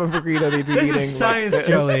have a burrito they'd be This eating. is science, like,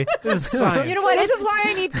 Jolie. This is science. You know what? This is why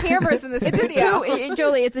I need cameras in the studio.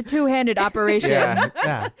 Jolie, it's a two-handed operation.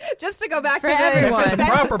 Yeah. Just to go back For to the everyone. If it's a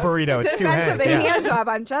defense- proper burrito, it's two defense of hands. the Yeah. hand job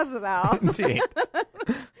on Jezebel. Indeed.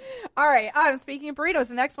 All right. Speaking of burritos,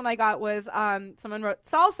 the next one I got was someone wrote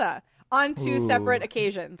salsa on two Ooh, separate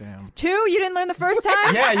occasions. damn. Two? You didn't learn the first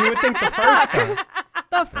time? Yeah, you would think the first time.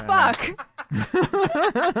 The fuck?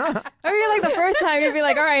 I mean, like the first time, you'd be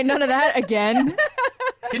like, all right, none of that again.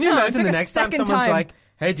 Can you imagine took the a next time second someone's time. like,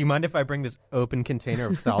 hey, do you mind if I bring this open container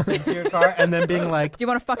of salsa into your car? And then being like, Do you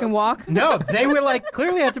want to fucking walk? no, they were like,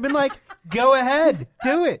 clearly had to been like, go ahead,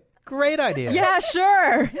 do it. Great idea. Yeah,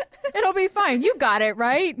 sure. It'll be fine. You got it,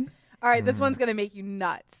 right? All right. This one's going to make you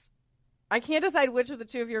nuts. I can't decide which of the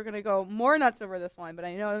two of you are going to go more nuts over this one, but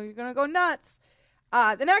I know you're going to go nuts.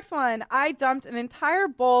 The next one, I dumped an entire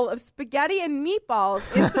bowl of spaghetti and meatballs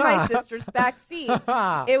into my sister's back seat.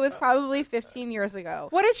 It was probably 15 years ago.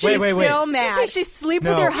 What did she Wait. Still mad. Did she sleep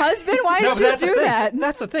No. with your husband? Why No, did but you that's the do thing. that?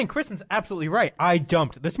 That's the thing. Kristen's absolutely right. I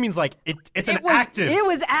dumped. This means like it's an active. It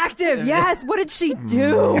was active. Yes. What did she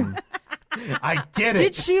do? I did it.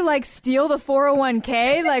 Did she like steal the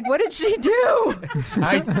 401k? Like, what did she do?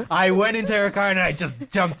 I went into her car and I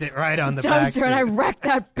just dumped it right on the back Dumped her and I seat. wrecked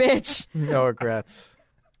that bitch. No regrets.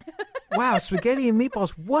 Wow, spaghetti and meatballs.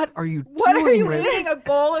 What are you What doing? are you right- eating? A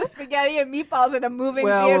bowl of spaghetti and meatballs in a moving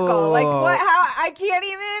Well, vehicle? Like what? How? I can't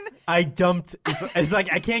even. I dumped. It's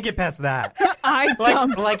like I can't get past that. I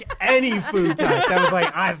dumped. Like any food type. That was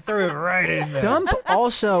like I threw it right in there. Dump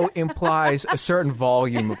also implies a certain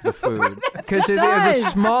volume of the food because if does. a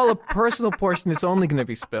small personal portion is only going to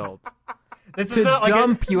be spilled. This To is not like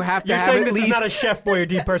dump, you have to You're have saying at this least is not a Chef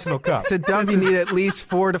Boyardee personal cup. to dump. You need at least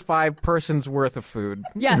 4 to 5 persons worth of food.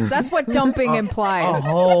 Yes, that's what dumping implies. A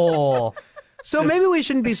whole. So maybe we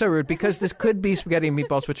shouldn't be so rude because this could be spaghetti and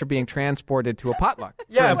meatballs which are being transported to a potluck.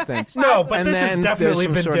 Yeah, for instance. no, but and this then is definitely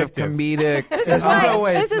there's some sort of vindictive. comedic. This is why. no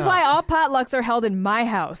way This it's is why not. all potlucks are held in my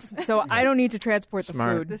house, so I don't need to transport the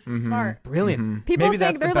Smart. food. This is smart. Brilliant. People Maybe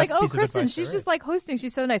think that's the they're like, best "Oh, piece of Kristen, advice she's there just like hosting.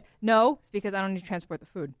 She's so nice." No, it's because I don't need to transport the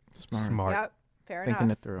food. Smart. Yep. Fair Thinking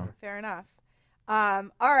enough. it through. Fair enough. All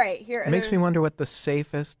right. Here It makes me wonder what the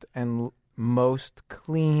safest and most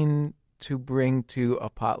clean to bring to a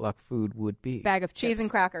potluck food would be. Bag of cheese chips. and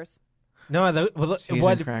crackers. No, Cheese what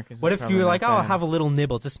and if, crackers what is if you were probably like, not oh, I'll bad. have a little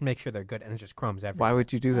nibble just to make sure they're good, and it's just crumbs everywhere. Why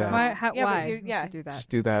would you do that? Why? Yeah, but why? you- would yeah. you do that? Just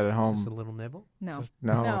do that at home. Just a little nibble? No.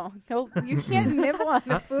 No. No, you can't nibble on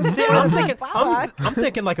the food. See, I'm on the thinking, potluck. I'm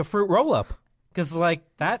thinking like a fruit roll up, because like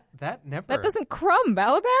that never. That doesn't crumb,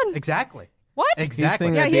 Balaban. exactly. What? Exactly.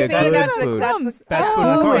 He's Yeah, thinking he's that'd be saying a that's good food. the Crumbs. Best food in Oh,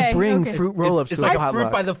 the Who car. would okay, bring okay. fruit roll-ups It's to a like potluck?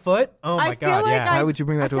 fruit by the foot. Oh I my feel god! like Yeah. Why would you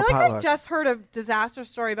bring that I to feel a like I potluck? just heard a disaster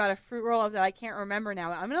story about a fruit roll up that I can't remember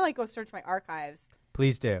now. I'm gonna go search my archives.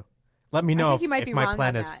 Please do. Let me I know think if, you might be my wrong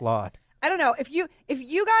plan on is that. flawed. I don't know if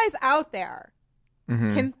you guys out there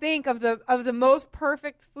Mhm. can think of the most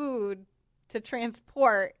perfect food to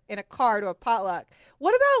transport in a car to a potluck.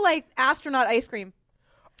 What about like astronaut ice cream?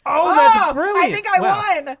 Oh, that's brilliant! I think I Wow.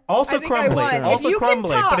 won. Also I think I crumbly. won. If Also you can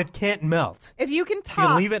crumbly, top- but it can't melt. If you can You top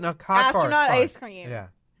can leave it in a hot car. it's astronaut fine. ice cream Yeah.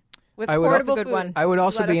 with I would- portable That's a good food, one. I would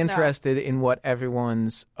also let be us know. interested in what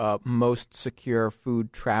everyone's most secure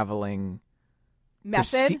food traveling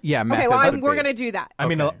Method. yeah, Okay, method well, would we're be. gonna do that. I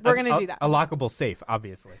mean, Okay. We're gonna do that. A lockable safe,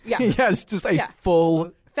 obviously. Yeah. yes, just a Yeah.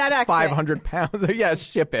 full FedEx it. 500 pounds. Yeah,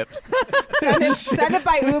 ship it. Send it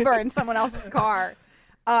by Uber in someone else's car.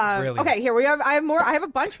 Brilliant. Okay, here we have. I have more. I have a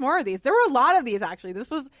bunch more of these. There were a lot of these actually.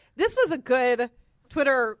 This was a good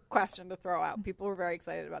Twitter question to throw out. People were very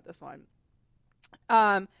excited about this one.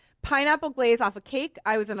 Pineapple glaze off a cake.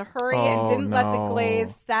 I was in a hurry and Oh, didn't let the no.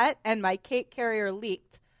 glaze set, and my cake carrier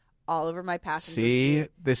leaked. all over my passenger See,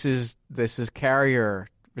 seat. this is carrier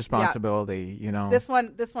responsibility. You know, This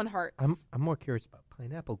one hurts. I'm more curious about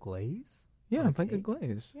pineapple glaze. yeah, on a like a cake.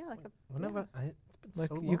 glaze. Yeah, like Whenever it's been Like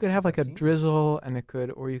so you long could have since like a I've seen it. drizzle, and it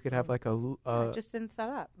could, or you could have like it just didn't set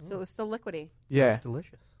up, so it was still liquidy. yeah, It's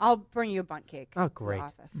delicious. I'll bring you a bundt cake. Oh, to the great.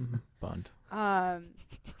 office. bunt.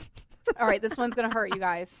 All right, this one's gonna hurt you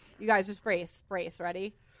guys. You guys just brace.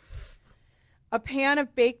 Ready? A pan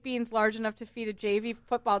of baked beans large enough to feed a JV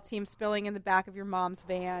football team spilling in the back of your mom's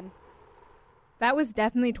van. That was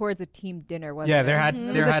definitely towards a team dinner, wasn't Yeah, it? there had It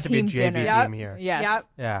was there a had to be a team JV dinner. Yep. team here. Yes. Yep.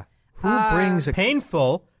 Yeah. Who brings a?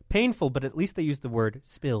 Painful, but at least they used the word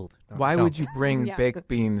spilled. Why would you bring Yeah. baked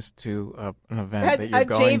beans to an event that A you're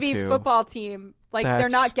going JV to? football team, like they're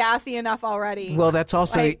That's- not gassy enough already. Well, that's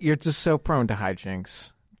also Like- you're just so prone to hijinks.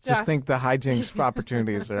 Just Just- think the hijinks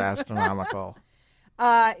opportunities are astronomical.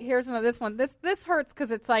 Here's another. This one. This hurts because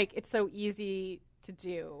it's like it's so easy to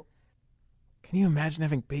do. Can you imagine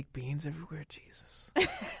having baked beans everywhere? Jesus.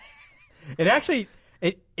 It actually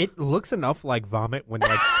it looks enough like vomit when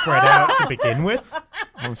like spread out to begin with.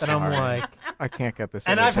 I'm That sorry. I'm like, I can't get this.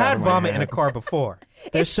 and image I've out had of my vomit in head. a car before.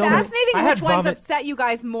 There's It's so many- fascinating I had which ones vomit- upset you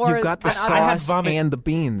guys more. You got the than sauce others. I had vomit- and the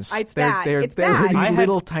beans. It's they're, bad. They're, It's they're bad. really I had-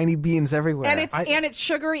 little tiny beans everywhere. and it's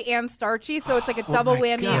sugary and starchy, so it's like a Oh double my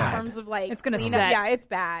whammy God. in terms of like It's gonna cleanup. set. Yeah, it's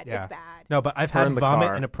bad. Yeah. It's bad. No, but I've Burn had the vomit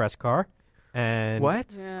car. in a press car, and What?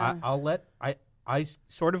 Yeah. I'll let I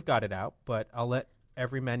sort of got it out, but I'll let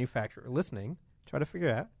every manufacturer listening try to figure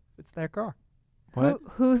out if it's their car. What?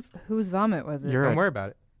 Whose vomit was it? You're Don't a- worry about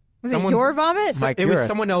it. Was it someone's- your vomit? Mike, It you're was a-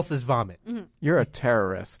 someone else's vomit. You're a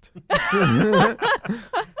terrorist.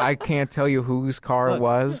 I can't tell you whose car it Look.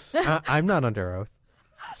 was. I'm not under oath.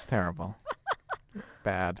 It's terrible.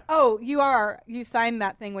 Bad. Oh, you are. You signed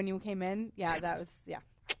that thing when you came in. Yeah, that was. Yeah,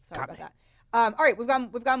 sorry about that. All right, we've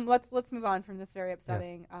gone. Let's move on from this very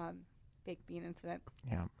upsetting baked bean incident.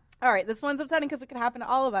 Yeah. All right, this one's upsetting because it could happen to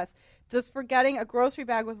all of us. Just forgetting a grocery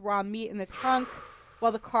bag with raw meat in the trunk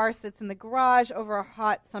while the car sits in the garage over a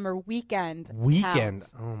hot summer weekend. Weekend.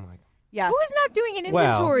 Count. Oh my. Yes. Who is not doing an Well-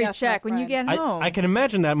 inventory Yes, my check when you friend. get home? I can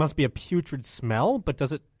imagine that must be a putrid smell, but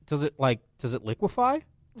does it liquefy?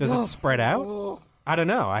 Does it spread out? I don't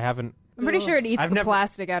know. I haven't. I'm pretty sure it eats I've the never-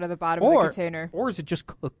 plastic out of the bottom of the container. Or is it just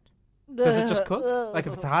cooked? Does it just cook? Like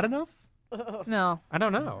if it's hot enough? No, I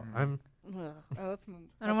don't know. I'm. Let's move.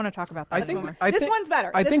 I don't want to talk about that I think anymore. I This think, one's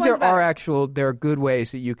better. I This think one's there better. there are good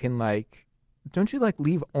ways that you can like. Don't you like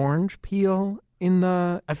leave orange peel in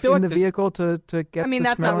the I feel in like the the- vehicle to get? I mean, the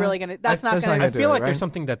that's smell not out? really gonna. That's not that's gonna. not I do feel it, like right? there's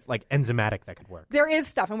something that's like enzymatic that could work. There is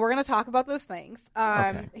stuff, and we're going to talk about those things.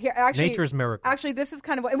 Okay. Here, actually, Nature's miracle. Actually, this is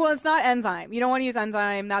kind of well, it's not enzyme. You don't want to use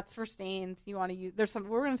enzyme. That's for stains. You want to use. There's some.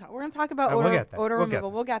 We're going to talk about We'll odor, get there. odor We'll get removal.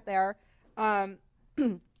 there. We'll get there.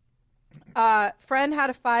 Friend had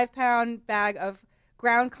a 5-pound bag of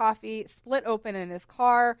ground coffee split open in his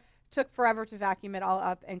car. Took forever to vacuum it all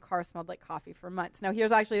up, and car smelled like coffee for months. Now,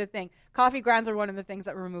 here's actually the thing: coffee grounds are one of the things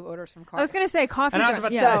that remove odors from cars. I was going to say coffee. And I was about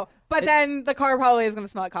to yeah. So, but then the car probably is going to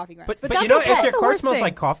smell like coffee grounds. But that's you know, okay. if your the car worst smells thing.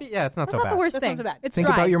 like coffee, yeah, it's not That's so not bad. the worst That's thing. not so bad. It's Think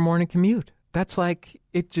dry. about your morning commute. That's like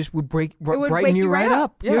it just would would brighten wake you you right right up.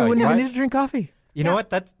 up. You Yeah, wouldn't right. even need to drink coffee. You know what?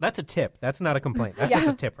 That's a tip. That's not a complaint. That's Yeah.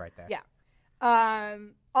 just a tip right there. Yeah.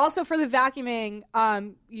 Also, for the vacuuming,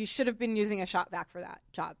 you should have been using a shop vac for that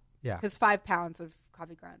job. Yeah. Because 5 pounds of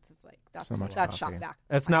coffee grounds is like that's So much that's coffee. shop vac.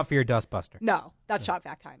 That's not for your dust buster. No, that's shop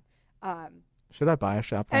vac time. Should I buy a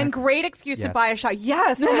shop vac? And great excuse to Yes. buy a shop.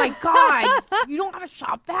 Yes. Oh my god. You don't have a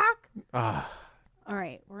shop vac? Ah, All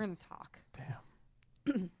right, we're gonna talk.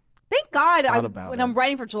 damn. Thank God about when it. I'm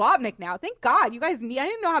writing for Jalopnik now. Thank God you guys need. I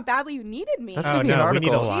didn't know how badly you needed me. That's Oh, gonna be an no, we need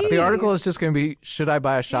a article. lot of The these. article is just going to be, should I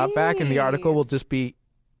buy a shop vac? And the article will just be,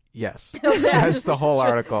 yes. That's the whole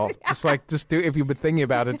article. Just do. If you've been thinking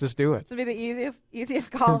about it, just do it. This will be the easiest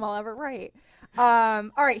column I'll ever write. All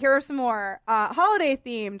right, here are some more holiday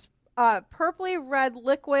themed. Purpley red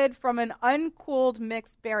liquid from an uncooled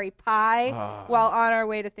mixed berry pie while on our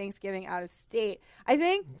way to Thanksgiving out of state. I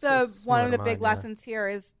think one smart of the of big mine, yeah. lessons here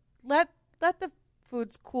is let the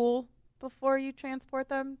foods cool before you transport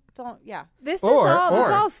them. This Or-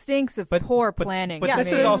 all stinks of poor planning. But Yeah, this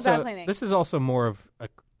it is is also bad planning. this is also more of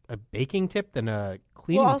a baking tip than a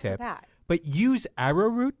cleaning Well, also tip. that. But use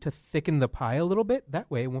arrowroot to thicken the pie a little bit. That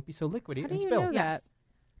way, it won't be so liquidy How do and you spill. know that?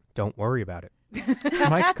 Don't worry about it.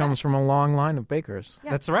 Mike comes from a long line of bakers.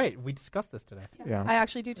 Yeah. That's right. We discussed this today. Yeah. I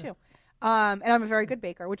actually do too. And I'm a very good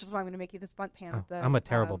baker, which is why I'm going to make you this bunt pan Oh, with the. I'm a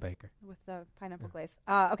terrible baker. with the pineapple glaze.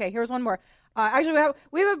 Okay, here's one more. Actually,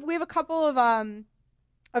 we have a couple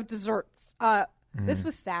of desserts. This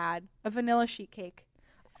was sad. A vanilla sheet cake.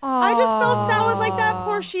 I just felt that was like that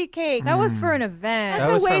poor sheet cake. That was for an event.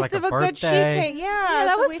 That's a waste like of a a good sheet birthday. cake. Yeah,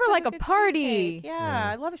 that it's was waste for of like a good sheet party. cake. Yeah,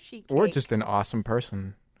 I love a sheet cake. Or just an awesome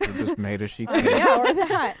person who just made a sheet cake. Yeah, or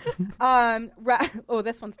that.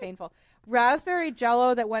 This one's painful. Raspberry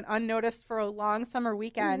Jell-O that went unnoticed for a long summer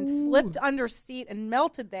weekend slipped under seat and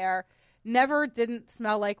melted there. Never didn't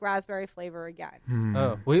smell like raspberry flavor again.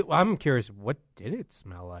 Oh, I'm curious. What did it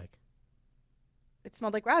smell like? It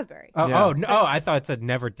smelled like raspberry. Oh, I thought it said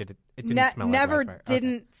never did it. It didn't smell like raspberry. Never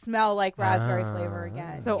didn't smell like raspberry flavor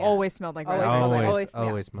again. So always smelled like Always raspberry. smelled like- always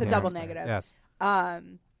always smelled. It's a smelled double like negative. Yes.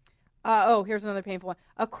 Here's another painful one.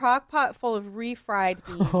 A crock pot full of refried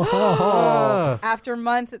beans. Oh. After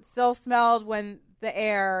months, it still smelled when the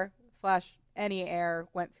air / any air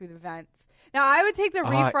went through the vents. Now, I would take the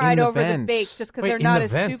refried in the over the vents. baked just because Wait, they're in not the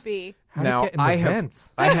as vents? soupy. How do you Now get in the I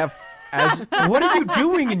vents? have as What are you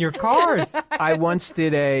doing in your cars? I once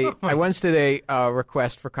did a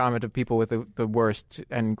request for comment of people with the worst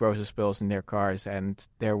and grossest spills in their cars, and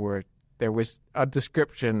there was a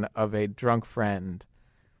description of a drunk friend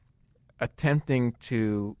attempting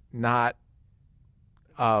to not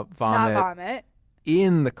vomit Not vomit.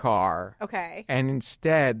 in the car, Okay. and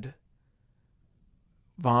instead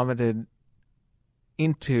vomited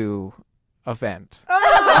into a vent.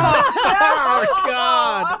 Oh,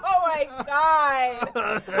 God. Oh, my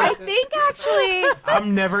God. I think actually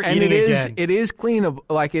I'm never And eating again. it is cleanable.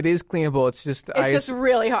 Like, it is cleanable. It's just it's just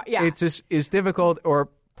really hard. Yeah. It just is difficult, or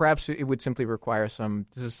perhaps it would simply require some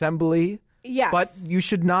disassembly. Yes. But you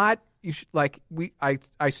should not. You should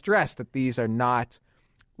I stress that these are not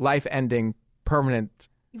life-ending, permanent.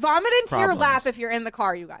 Vomit into your problems. lap if you're in the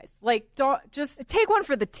car, you guys. Like, don't just Take one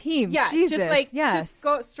for the team. Yeah, Jesus. just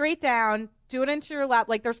go straight down, do it into your lap.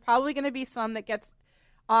 Like, there's probably going to be some that gets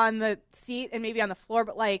on the seat and maybe on the floor,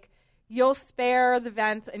 but like, you'll spare the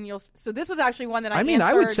vents and so this was actually one that I I would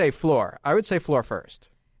answered. say floor. I would say floor first.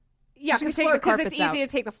 Yeah, Just take the because it's carpets out. easy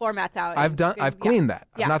to take the floor mats out. I've cleaned that.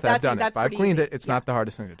 Yeah, Not that I've done it, that's but I've pretty cleaned easy. it. It's not the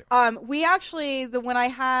hardest thing to do. We actually when I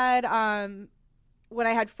had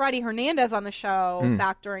Freddie Hernandez on the show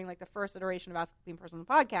back during like the first iteration of Ask a Clean Person on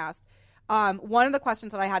the podcast, one of the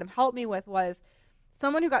questions that I had him help me with was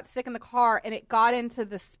someone who got sick in the car and it got into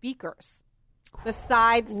the speakers, the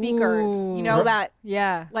side speakers. Ooh. You know that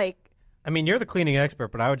Yeah. like. I mean, you're the cleaning expert,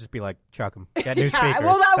 but I would just be like, chuck them. Get new Yeah, speakers.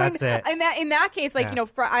 well, That's it. In that case, like, Yeah.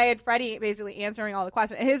 I had Freddie basically answering all the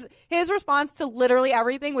questions. His response to literally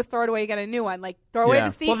everything was throw it away, get a new one. Like, throw away Yeah.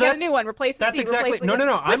 the seat, Well, get a that's- new one, replace the that's seat. exactly- replace the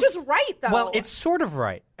no, Which is right, though. Well, it's sort of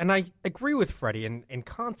right, and I agree with Freddie in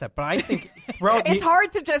concept, but I think throw it. It's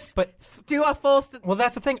hard to just do a full. Well,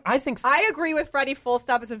 that's the thing. I think I agree with Freddie. Full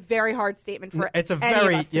stop is a very hard statement for. it's a any of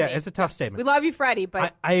very us to make. it's a tough statement. We love you, Freddie,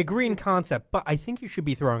 but I agree in concept, but I think you should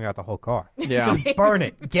be throwing out the whole car. Yeah. Just burn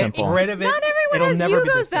it. Get Simple. rid of it. Not everyone It'll has never be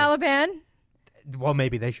the Yugos, same. Balaban. Well,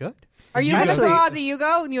 maybe they should. are you going to Actually- throw out the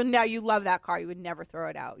Yugo? You love that car. You would never throw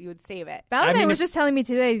it out. You would save it. Balaban I mean, was if- just telling me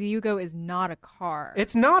today the Yugo is not a car.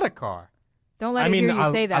 It's not a car. Don't let I me mean, hear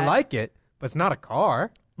you say that. I like it, but it's not a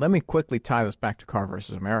car. Let me quickly tie this back to Car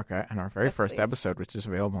versus America and our very Yes, first please. episode, which is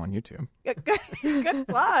available on YouTube. Good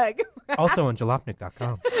plug. Also on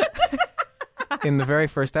jalopnik.com. In the very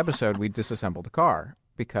first episode, we disassembled a car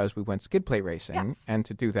because we went skid plate racing. Yes. And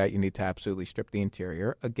to do that, you need to absolutely strip the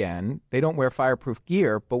interior. Again, they don't wear fireproof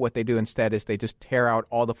gear, but what they do instead is they just tear out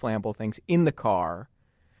all the flammable things in the car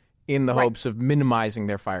in the Right. hopes of minimizing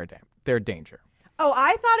their danger. Oh,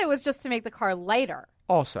 I thought it was just to make the car lighter.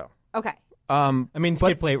 Also, Okay. I mean, But-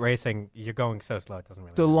 skid plate racing, you're going so slow, it doesn't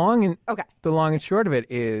really the matter. long and short of it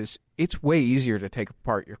is it's way easier to take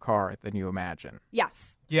apart your car than you imagine.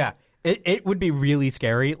 Yes. Yeah. It would be really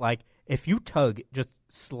scary. Like, if you tug just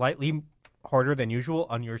slightly harder than usual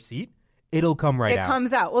on your seat, it'll come right It out.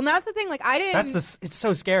 comes out. Well, that's the thing. Like, I didn't. It's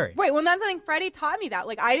so scary. Wait, well, that's the thing. Freddie taught me that.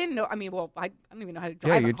 Like, I didn't know. I mean, well, I don't even know how to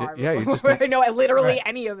drive a you car. did- yeah, you just before I know literally Right.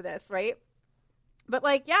 any of this, right? But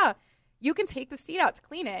like, yeah, you can take the seat out to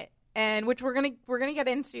clean it, and which we're gonna get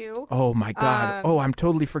into. Oh my God! I'm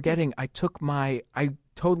totally forgetting. I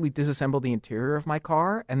totally disassembled the interior of my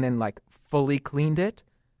car and then like fully cleaned it.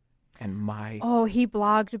 And Oh, he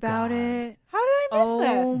blogged about God. it. How did I miss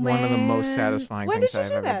Oh, this? one of the most man. satisfying When things did you I've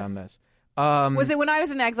do ever this? done. This Was it when I was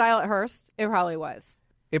in exile at Hearst? It probably was.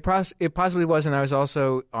 It possibly was, and I was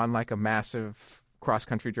also on like a massive cross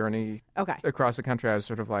country journey Okay. across the country. I was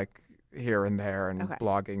sort of like here and there and Okay.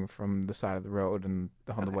 blogging from the side of the road and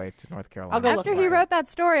on the way to North Carolina. I'll go look After for he it. wrote that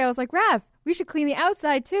story, I was like, Rav, we should clean the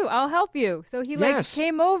outside too. I'll help you. So he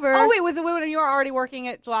came over. Oh wait, was it when you were already working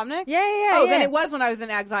at Jalopnik? Yeah. Oh, then it was when I was in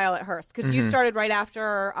exile at Hearst because you started right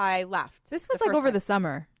after I left. This was like over the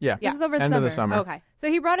summer. Yeah. This was over the End summer. of the summer. Okay. So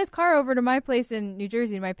he brought his car over to my place in New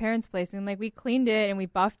Jersey, my parents' place, and like we cleaned it and we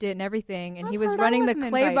buffed it and everything. And he was running the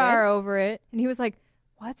clay bar over it, and he was like,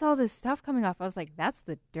 "What's all this stuff coming off?" I was like, "That's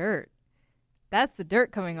the dirt. That's the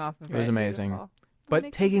dirt coming off of it." It was amazing. Beautiful.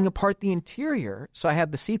 But taking apart the interior, so I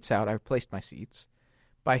had the seats out. I replaced my seats.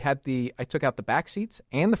 But I took out the back seats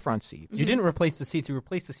and the front seats. You didn't replace the seats. You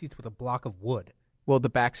replaced the seats with a block of wood. Well, the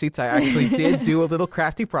back seats, I actually did do a little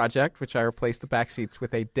crafty project, which I replaced the back seats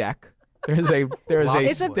with a deck. It's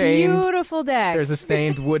a beautiful deck. There's a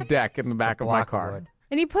stained wood deck in the back of my car. Wood.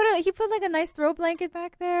 And he put like a nice throw blanket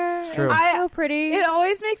back there. It's true. It's so pretty. It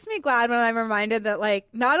always makes me glad when I'm reminded that, like,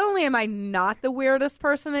 not only am I not the weirdest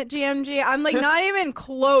person at GMG, I'm like not even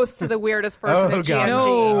close to the weirdest person at GMG.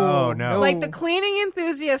 Oh no! Like the cleaning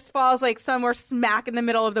enthusiast falls like somewhere smack in the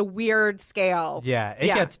middle of the weird scale. Yeah, it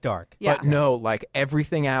gets dark. Yeah. But no, like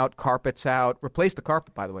everything out, carpets out. Replaced the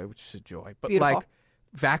carpet, by the way, which is a joy. But Beautiful. like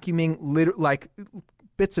vacuuming, like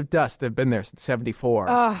bits of dust that have been there since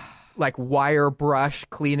 '74. Like wire brush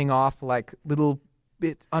cleaning off like little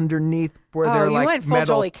bits underneath where they're you like went full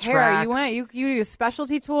metal Jolie Care. tracks. You use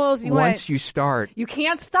specialty tools. Once you start, you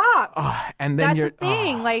can't stop. and then That's you're the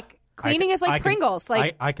thing. Like cleaning is like Pringles.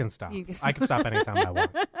 Like I can stop. I can stop anytime I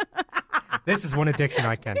want. This is one addiction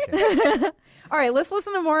I can't get. All right, let's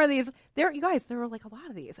listen to more of these. There, you guys, there were like a lot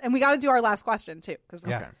of these, and we got to do our last question too because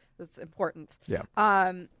that's important. Yeah.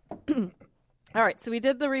 All right, so we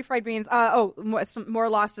did the refried beans. Some more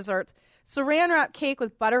lost desserts. Saran wrap cake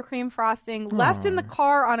with buttercream frosting. Left in the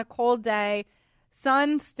car on a cold day.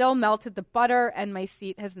 Sun still melted the butter, and my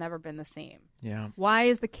seat has never been the same. Yeah. Why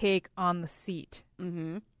is the cake on the seat?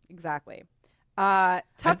 Mm-hmm. Exactly.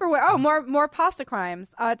 Tupperware. More pasta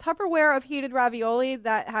crimes. Tupperware of heated ravioli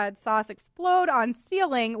that had sauce explode on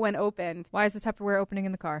ceiling when opened. Why is the Tupperware opening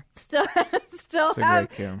in the car? Still It's a have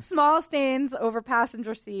great cue. small stains over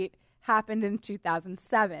passenger seat. Happened in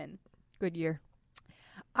 2007. Good year.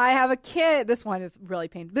 I have a kid. This one is really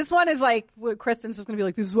painful. This one is like, Kristen's just going to be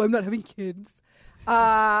like, this is why I'm not having kids.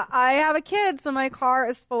 I have a kid, so my car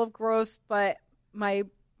is full of gross, but my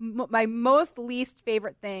most least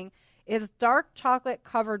favorite thing is dark chocolate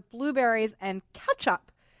covered blueberries and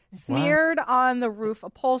ketchup smeared on the roof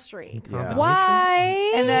upholstery. Yeah.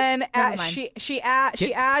 Why? And then Never mind.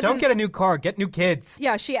 Don't get a new car. Get new kids.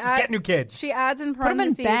 Yeah, Just get new kids. She adds in Put them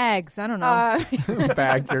in parentheses. bags. I don't know.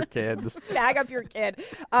 Bag your kids. Bag up your kid.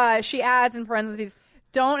 She adds in parentheses,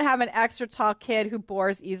 don't have an extra tall kid who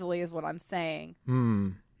bores easily is what I'm saying.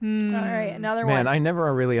 All right, another one. Man, I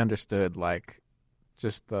never really understood like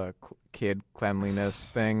just the kid cleanliness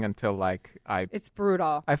thing until like It's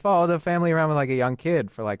brutal. I followed the family around with like a young kid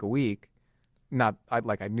for like a week. I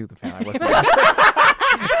knew the family.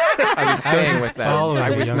 I was staying with them. following I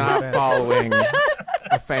the was young not family. following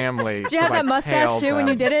a family. Did you have that mustache too when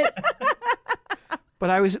you did it? But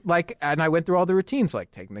I was like, and I went through all the routines, like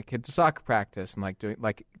taking the kid to soccer practice and like doing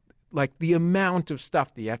like the amount of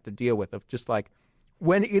stuff that you have to deal with of just like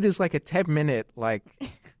when it is like a 10-minute like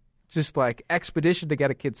just like expedition to get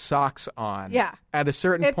a kid's socks on. Yeah. At a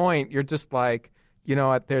certain point, you're just like, you know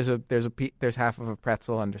what? There's half of a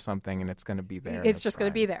pretzel under something, and it's going to be there. It's just going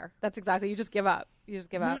to be there. That's exactly. You just give up. You just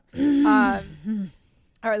give up.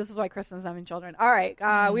 All right, this is why Kristen's having children. All right,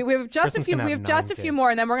 we have just Kristen's gonna have 9 a few more,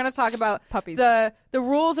 and then we're going to talk about Puppies. the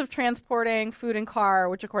rules of transporting food in car,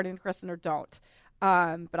 which according to Kristen don't.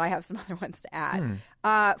 But I have some other ones to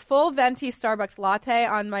add. Full venti Starbucks latte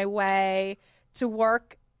on my way to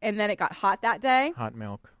work, and then it got hot that day. Hot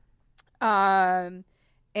milk.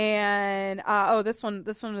 This one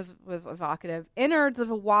was evocative. Innards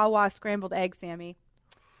of a Wawa scrambled egg, Sammy.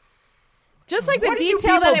 Just like the What are you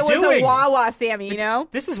detail that it people was a doing? Wawa, Sammy, you know?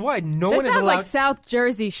 This is why no This one is sounds allowed. like South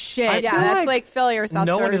Jersey shit. Yeah, feel that's like like Philly or South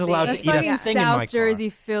no Jersey. one is allowed to That's eat a fucking thing in my South car. Jersey,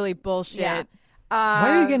 Philly bullshit. Yeah.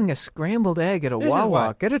 Why are you getting a scrambled egg at a This is why.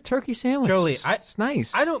 Wawa? Get a turkey sandwich. Jolie, it's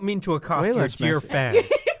nice. I don't mean to accost Way your less dear messy. fans,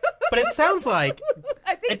 but it sounds like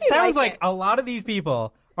I think you like it. a lot of these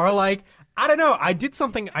people are like, I don't know, I did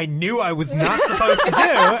something I knew I was not supposed to do,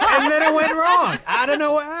 and then it went wrong. I don't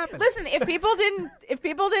know what happened. Listen, if people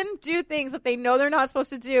didn't do things that they know they're not supposed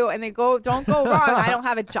to do, and they don't go wrong, I don't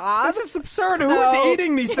have a job. This is absurd. So- Who's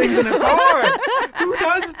eating these things in a car? Who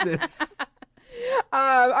does this?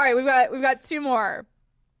 All right, we've got two more.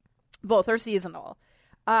 Both are seasonal.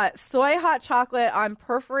 Soy hot chocolate on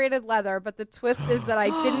perforated leather, but the twist is that I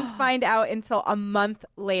didn't find out until a month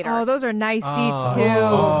later. Oh, those are nice seats too.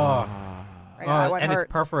 I know, that one and hurts.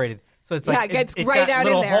 it's perforated. So it's like it gets it's right got out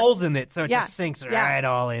little in there. holes in it, so it just sinks right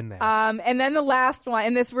all in there. And then the last one,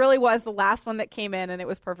 and this really was the last one that came in, and it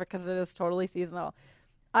was perfect because it is totally seasonal.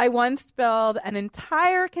 I once spilled an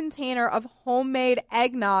entire container of homemade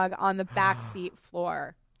eggnog on the back seat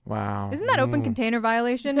floor. Wow. Isn't that open container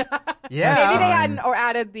violation? Yeah. Maybe they hadn't or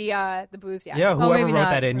added the booze yet. Yeah, whoever maybe wrote not.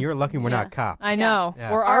 that in, you're lucky we're not cops. I know.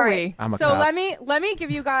 Yeah. Or All are right. we? I'm a So cop. let me give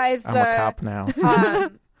you guys I'm a cop now.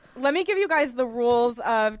 let me give you guys the rules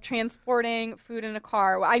of transporting food in a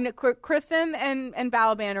car. Well, I know Kristen and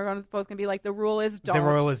Balaban are both going to be like, the rule is don't. The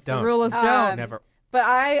rule is don't. The rule is don't. Never. But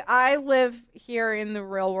I live here in the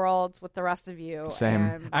real world with the rest of you. Same.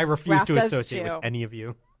 and I refuse Raph to does associate too. with any of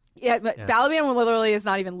you. Yeah, but Balaban literally is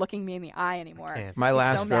not even looking me in the eye anymore. can't. My He's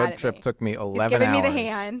last so mad road at trip me. took me 11 giving hours. me the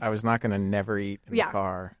hand. I was not going to never eat in the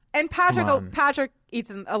car. And Come on. Patrick eats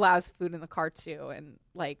and allows food in the car too, and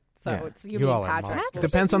like so Yeah. it's you You being all are Patrick. monsters.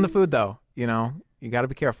 Depends on the food, though. You know, you got to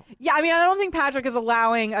be careful. Yeah, I mean, I don't think Patrick is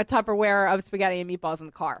allowing a Tupperware of spaghetti and meatballs in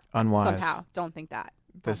the car. Unwise. Somehow, don't think that.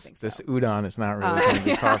 Don't think so. This udon is not really going to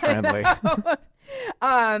be car friendly.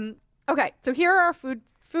 Okay, so here are our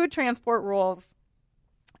food transport rules,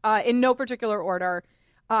 in no particular order.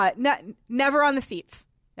 Never on the seats.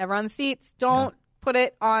 Never on the seats. Don't put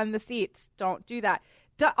it on the seats. Don't do that.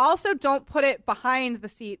 Also, don't put it behind the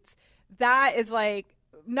seats. That is like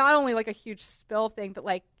not only like a huge spill thing, but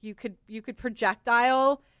like you could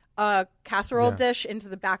projectile a casserole dish into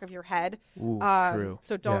the back of your head. Ooh, true.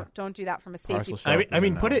 So don't do that from a safety Parcel perspective. shelf. I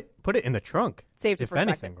mean, put it in the trunk. Safety if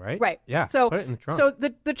perspective. anything, right? Right. Yeah. So put it in the trunk. So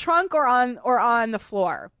the trunk or on the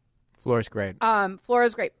floor. Floor is great. Floor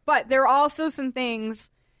is great, but there are also some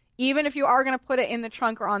things, even if you are going to put it in the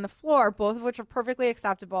trunk or on the floor, both of which are perfectly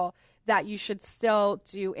acceptable, that you should still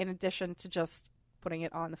do in addition to just putting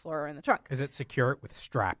it on the floor or in the trunk. Is it secure it with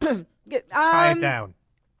straps? Tie it down.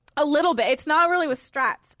 A little bit. It's not really with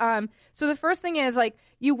straps. So the first thing is like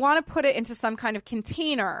you want to put it into some kind of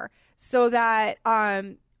container so that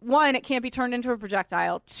one, it can't be turned into a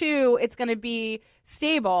projectile. Two, it's going to be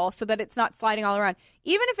stable so that it's not sliding all around.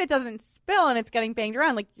 Even if it doesn't spill and it's getting banged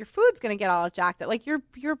around, like your food's going to get all jacked up. Like your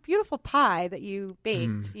beautiful pie that you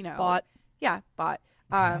baked, you know. Bought. Yeah, bought.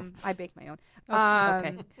 I baked my own.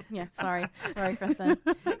 Okay. Yeah, sorry, Kristen.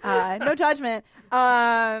 No judgment.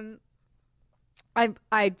 I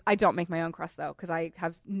don't make my own crust though because I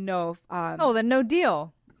have no. Oh, then no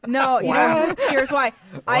deal. No, you Wow. know. Here's why.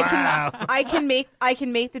 Wow. I can make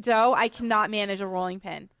the dough. I cannot manage a rolling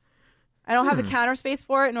pin. I don't have the counter space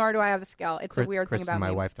for it, nor do I have the skill. It's a weird Kristen, thing about my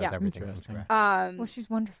me. wife does Yeah. everything from scratch. Well, she's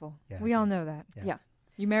wonderful. Yeah. We all know that. Yeah.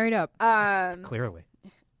 You married up. Clearly.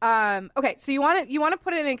 Okay, so you want to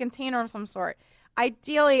put it in a container of some sort.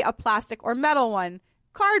 Ideally, a plastic or metal one.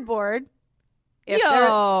 Cardboard. If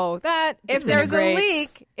there's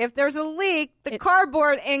a leak, the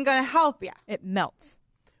cardboard ain't gonna help you. It melts.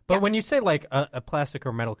 But when you say like a plastic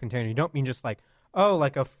or metal container, you don't mean just like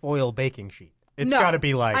like a foil baking sheet. It's got to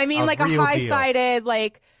be like I mean a like real a high-sided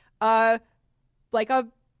like a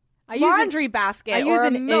laundry basket. I use or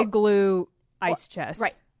an igloo ice chest.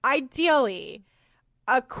 Right. Ideally,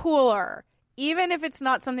 a cooler. Even if it's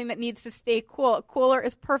not something that needs to stay cool, a cooler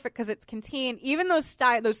is perfect because it's contained. Even those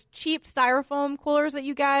cheap styrofoam coolers that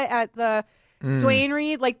you get at the Duane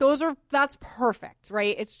Reade, like that's perfect,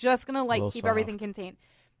 right? It's just gonna like keep everything contained.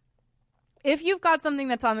 If you've got something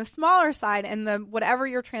that's on the smaller side and the whatever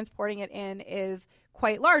you're transporting it in is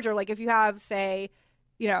quite larger, like if you have, say,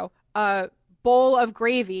 a bowl of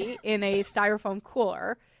gravy in a styrofoam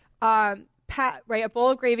cooler, right? A bowl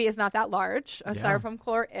of gravy is not that large. A styrofoam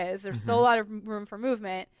cooler is. There's still a lot of room for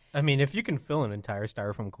movement. I mean, if you can fill an entire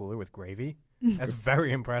styrofoam cooler with gravy, that's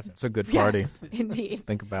very impressive. It's a good party. Yes, indeed.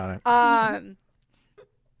 Think about it.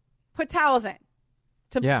 Put towels in.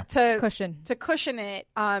 To cushion it.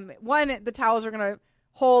 One, the towels are going to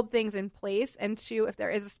hold things in place, and two, if there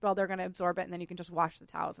is a spill, they're going to absorb it, and then you can just wash the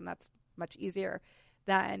towels, and that's much easier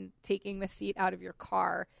than taking the seat out of your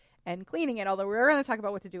car and cleaning it. Although we're going to talk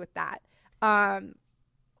about what to do with that.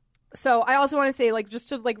 So I also want to say, like, just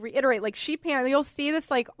to like reiterate, like sheet pan, you'll see this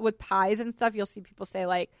like with pies and stuff. You'll see people say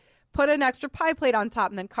like, put an extra pie plate on top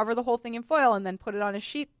and then cover the whole thing in foil and then put it on a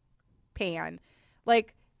sheet pan.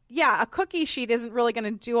 Like, yeah, a cookie sheet isn't really going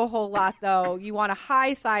to do a whole lot though. You want a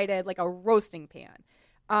high-sided, like a roasting pan.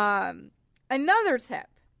 Another tip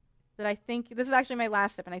that I think, this is actually my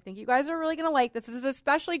last tip, and I think you guys are really going to like this. This is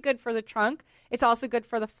especially good for the trunk. It's also good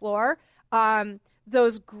for the floor.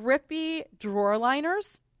 Those grippy drawer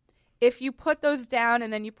liners, if you put those down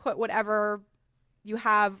and then you put whatever you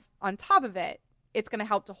have on top of it, it's going to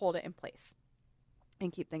help to hold it in place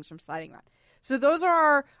and keep things from sliding around. So those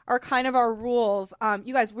are kind of our rules.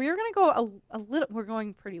 You guys, we're going to go a little. We're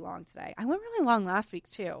going pretty long today. I went really long last week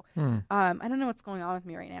too. I don't know what's going on with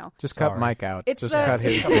me right now. Just cut Mike out. It's just cut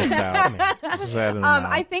his bits out. Just add him out.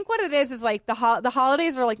 I think what it is like the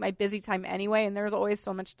holidays are like my busy time anyway, and there's always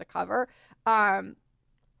so much to cover.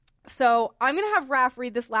 So I'm going to have Raph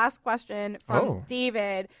read this last question from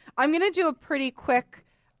David. I'm going to do a pretty quick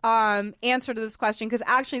answer to this question because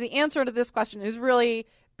actually the answer to this question is really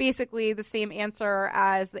basically the same answer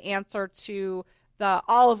as the answer to the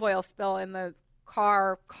olive oil spill in the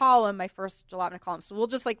car column, my first Jalopnik column. So we'll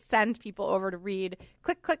just like send people over to read,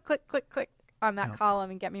 click, click, click, click, click on that column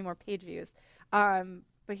and get me more page views.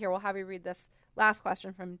 But here, we'll have you read this last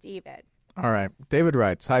question from David. All right. David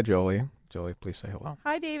writes, hi, Jolie. Jolie, please say hello.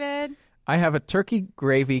 Hi, David. I have a turkey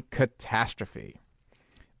gravy catastrophe.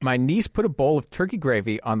 My niece put a bowl of turkey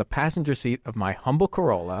gravy on the passenger seat of my humble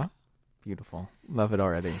Corolla. Beautiful. Love it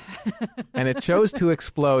already. And it chose to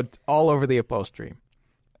explode all over the upholstery.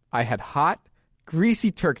 I had hot,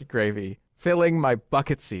 greasy turkey gravy filling my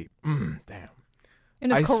bucket seat. Damn.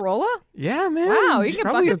 In a Corolla? Yeah, man. Wow, you get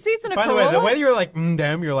bucket seats in a Corolla? By the way, the way you're like,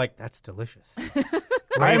 damn, you're like, that's delicious.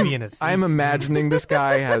 I'm imagining this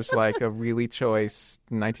guy has like a really choice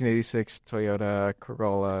 1986 Toyota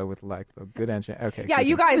Corolla with like a good engine. Okay. Yeah,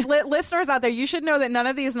 you guys, listeners out there, you should know that none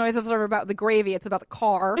of these noises are about the gravy. It's about the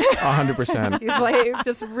car. 100%. He's like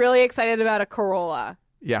just really excited about a Corolla.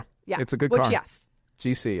 Yeah. It's a good car. Yes.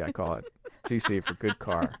 GC, I call it. GC for good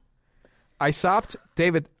car. I sopped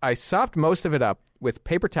most of it up with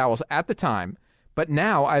paper towels at the time, but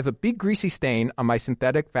now I have a big greasy stain on my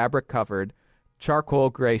synthetic fabric-covered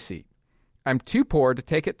charcoal gray seat. I'm too poor to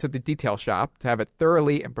take it to the detail shop to have it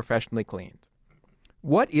thoroughly and professionally cleaned.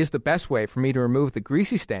 What is the best way for me to remove the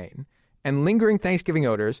greasy stain and lingering Thanksgiving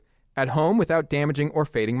odors at home without damaging or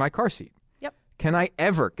fading my car seat? Yep. Can I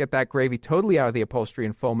ever get that gravy totally out of the upholstery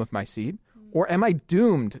and foam of my seat? Or am I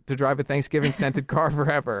doomed to drive a Thanksgiving-scented car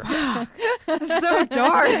forever? So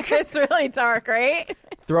dark. It's really dark, right?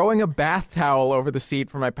 Throwing a bath towel over the seat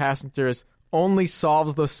for my passengers only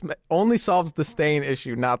solves the stain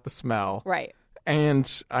issue, not the smell. Right.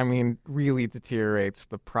 And, I mean, really deteriorates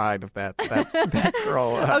the pride of that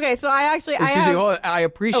girl. Okay, so I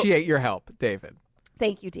appreciate your help, David.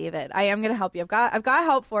 Thank you, David. I am going to help you. I've got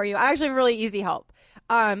help for you. I actually have really easy help.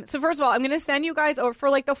 So first of all, I'm going to send you guys over for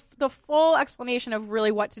like the full explanation of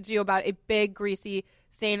really what to do about a big greasy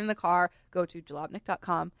stain in the car. Go to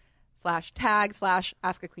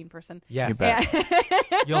jalopnik.com/tag/askacleanperson. Yes. You bet.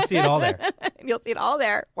 You'll see it all there. You'll see it all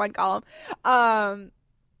there. One column.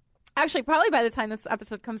 Actually, probably by the time this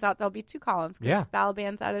episode comes out, there'll be 2 columns. Yeah.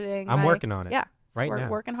 Balaband's editing. I'm working on it. Yeah. Right we're now.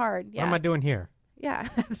 Working hard. Yeah. What am I doing here? Yeah.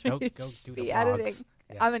 Go do the editing. blogs.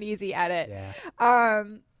 Yes. I'm an easy edit. Yeah.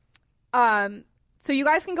 So you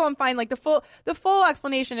guys can go and find like the full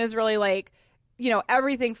explanation is really like,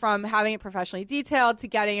 everything from having it professionally detailed to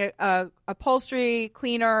getting a upholstery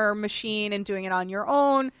cleaner machine and doing it on your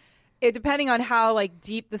own. Depending on how like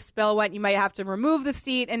deep the spill went, you might have to remove the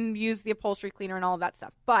seat and use the upholstery cleaner and all of that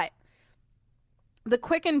stuff. But the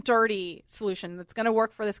quick and dirty solution that's going to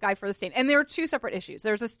work for this guy for the stain, and there are 2 separate issues.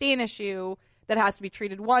 There's a stain issue that has to be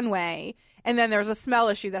treated one way, and then there's a smell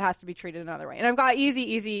issue that has to be treated another way. And I've got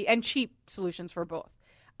easy, and cheap solutions for both,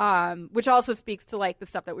 which also speaks to like the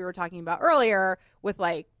stuff that we were talking about earlier with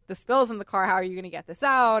like the spills in the car. How are you going to get this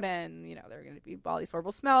out? And there are going to be all these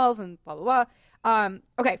horrible smells and blah blah blah.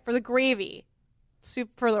 Okay, for the gravy,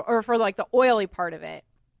 for like the oily part of it,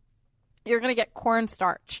 you're going to get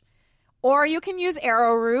cornstarch, or you can use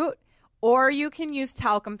arrowroot, or you can use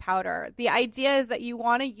talcum powder. The idea is that you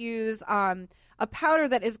want to use a powder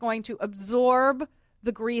that is going to absorb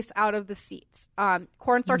the grease out of the seats.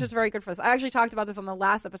 Cornstarch is very good for this. I actually talked about this on the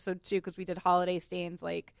last episode too, because we did holiday stains,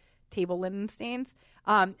 like table linen stains.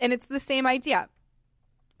 And it's the same idea.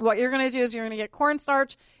 What you're going to do is you're going to get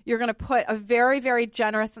cornstarch. You're going to put a very, very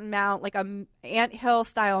generous amount, like a anthill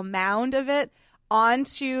style mound of it,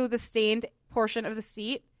 onto the stained portion of the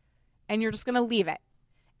seat, and you're just going to leave it.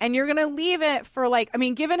 And you're going to leave it for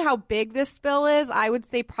given how big this spill is, I would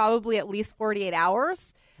say probably at least 48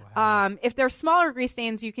 hours. Wow. If they're smaller grease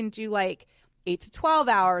stains, you can do like 8 to 12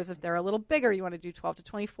 hours. If they're a little bigger, you want to do 12 to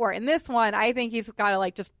 24. In this one, I think he's got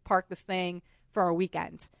to just park this thing for a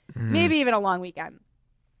weekend, maybe even a long weekend.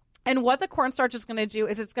 And what the cornstarch is going to do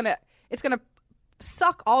is it's going to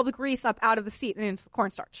suck all the grease up out of the seat and into the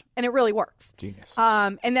cornstarch, and it really works. Genius.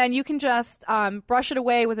 And then you can just brush it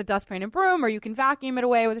away with a dustpan and broom, or you can vacuum it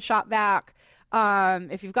away with a shop vac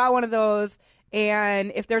if you've got one of those.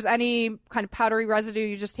 And if there's any kind of powdery residue,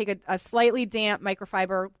 you just take a slightly damp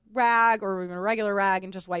microfiber rag or even a regular rag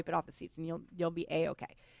and just wipe it off the seats, and you'll be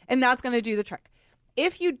A-okay. And that's going to do the trick.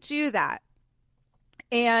 If you do that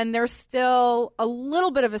and there's still a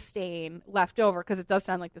little bit of a stain left over, because it does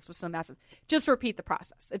sound like this was so massive, just repeat the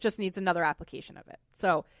process. It just needs another application of it.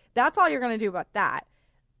 So that's all you're going to do about that.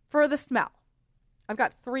 For the smell, I've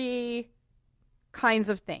got 3 kinds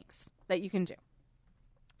of things that you can do.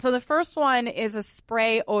 So the first one is a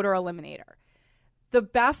spray odor eliminator. The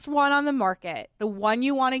best one on the market, the one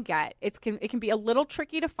you want to get, it can be a little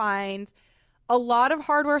tricky to find. A lot of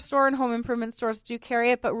hardware store and home improvement stores do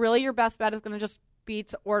carry it, but really your best bet is going to just be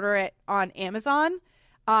to order it on Amazon.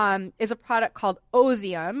 Is a product called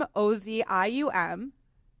Ozium, O-Z-I-U-M.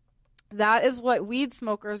 That is what weed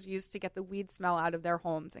smokers use to get the weed smell out of their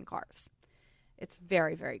homes and cars. It's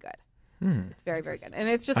very, very good. It's very, very good. And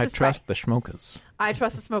it's just I trust the smokers. I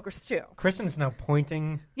trust the smokers, too. Kristen's now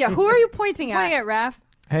pointing. Yeah, who are you pointing at? Pointing at Raph.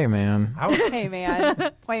 Hey, man. Hey, man.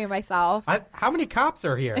 Pointing at myself. How many cops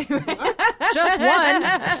are here? Just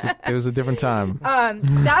one. It was a different time.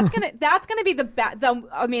 That's gonna be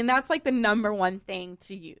that's like the number one thing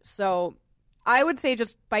to use. So I would say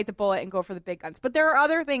just bite the bullet and go for the big guns. But there are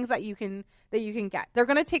other things that you can get. They're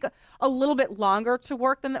going to take a little bit longer to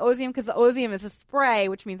work than the Ozium, because the Ozium is a spray,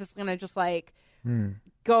 which means it's going to just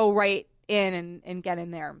go right in and get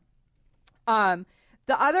in there.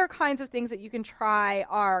 The other kinds of things that you can try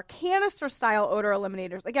are canister-style odor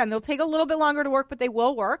eliminators. Again, they'll take a little bit longer to work, but they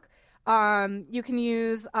will work. You can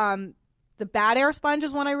use the Bad Air Sponge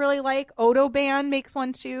is one I really like. Odoban makes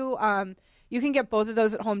one too. You can get both of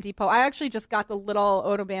those at Home Depot. I actually just got the little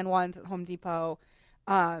Odoban ones at Home Depot,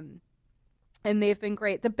 and they've been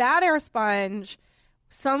great. The Bad Air Sponge,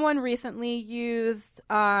 someone recently used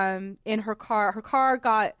in her car. Her car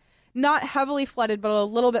got not heavily flooded, but a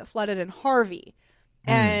little bit flooded in Harvey.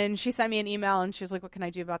 And she sent me an email, and she was like, what can I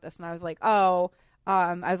do about this? And I was like, well,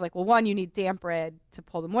 one, you need damp rid to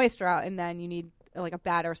pull the moisture out, and then you need like a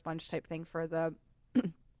Bad Air Sponge type thing for the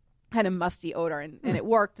kind of musty odor. And it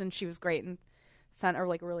worked, and she was great and sent her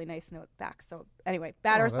like a really nice note back. So anyway,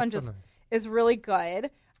 Bad Air Sponge is really good.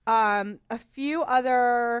 A few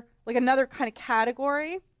other, like another kind of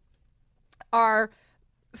category are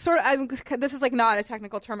sort of, this is like not a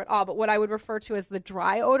technical term at all, but what I would refer to as the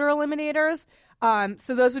dry odor eliminators.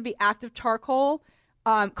 So those would be active charcoal,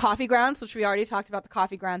 coffee grounds, which we already talked about, the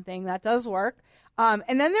coffee ground thing. That does work. And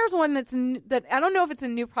then there's one that I don't know if it's a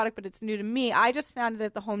new product, but it's new to me. I just found it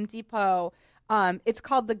at the Home Depot. It's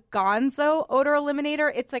called the Gonzo odor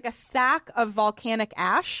eliminator. It's like a sack of volcanic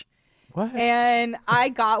ash. What? And I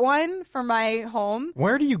got one for my home.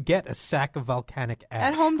 Where do you get a sack of volcanic ash?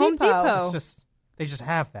 At Home Depot. They just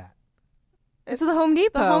have that. It's the Home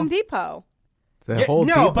Depot. The Home Depot. Whole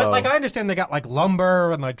Depot. But like I understand they got like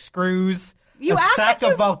lumber and like screws. A sack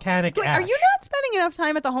of volcanic ash. Are you not spending enough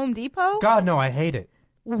time at the Home Depot? God, no, I hate it.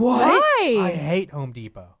 What? Why? I hate Home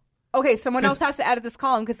Depot. Okay, someone else has to edit this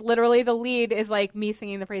column, because literally the lead is like me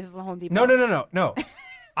singing the praises of the Home Depot. No.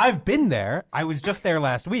 I've been there. I was just there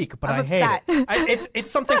last week, but I hate it. It's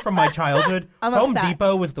something from my childhood. Home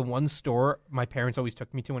Depot was the one store my parents always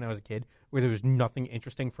took me to when I was a kid, where there was nothing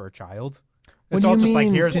interesting for a child. It's all just like,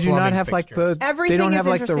 here's did you not have fixtures. like the? Everything they don't is have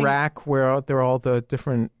like the interesting. rack where there are all the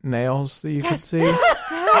different nails that you could see.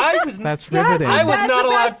 That's riveting. I was That's not the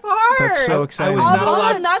allowed. best part. That's so exciting. was not all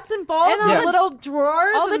allowed. the nuts and bolts and the little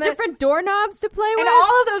drawers. All the and different doorknobs to play with. and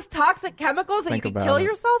all of those toxic chemicals that you Think could about kill it.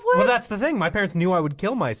 yourself with. Well, that's the thing. My parents knew I would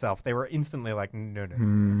kill myself. They were instantly like,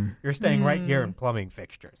 no. You're staying right here in plumbing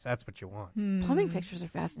fixtures. That's what you want. Plumbing fixtures are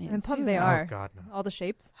fascinating. And too. they are. Oh, God, no. All the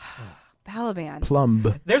shapes. Balaban.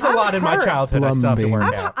 Plumb. There's a lot in my hurt. childhood I still have to work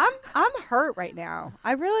Plumbing. out. I'm hurt right now.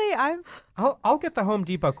 I'll get the Home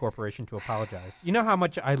Depot Corporation to apologize. You know how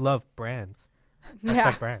much I love brands.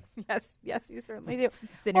 Yeah. Hashtag brands. Yes, you certainly do.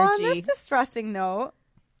 Synergy. Well, on this distressing note,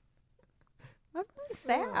 I'm really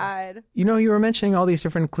sad. You know, you were mentioning all these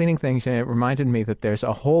different cleaning things, and it reminded me that there's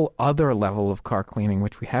a whole other level of car cleaning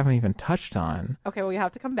which we haven't even touched on, Okay, well, you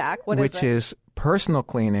have to come back. What which is it? is personal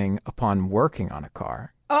cleaning upon working on a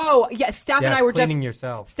car. Oh, yes. Steph and I were cleaning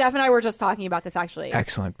yourself. Steph and I were just talking about this, actually.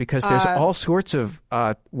 Excellent, because there's all sorts of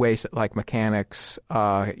ways that like mechanics,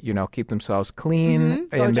 keep themselves clean,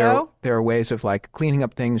 and Gojo. there are ways of like cleaning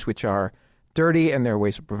up things which are dirty, and there are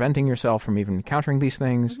ways of preventing yourself from even encountering these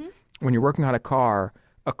things. When you're working on a car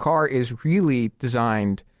is really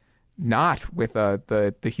designed not with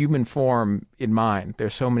the human form in mind.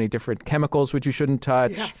 There's so many different chemicals which you shouldn't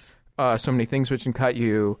touch, so many things which can cut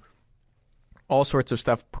you. All sorts of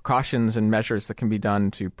stuff, precautions and measures that can be done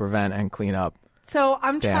to prevent and clean up. So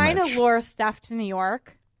I'm trying Damage. to lure Steph to New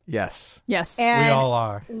York. Yes. Yes. And we all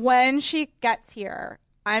are. when she gets here,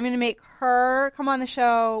 I'm going to make her come on the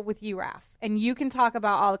show with you, Raph. And you can talk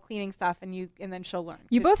about all the cleaning stuff, and then she'll learn.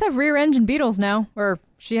 You both have rear-engine Beetles now, or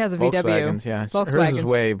she has a VW. Volkswagens, yeah. Volkswagens. Hers is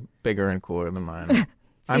way bigger and cooler than mine.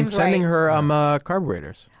 I'm Seems sending right. her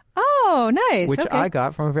carburetors, Oh, nice. which okay. I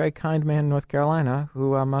got from a very kind man in North Carolina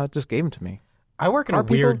who just gave them to me. I work in a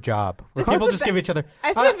weird job where people just give each other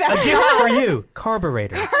I feel bad. a gift for you,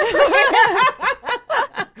 carburetors.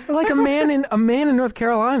 Like a man in North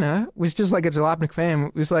Carolina was just like a Jalopnik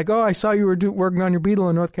fan. Was like, oh, I saw you were working on your Beetle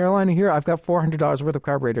in North Carolina. Here, I've got $400 worth of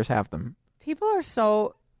carburetors. Have them. People are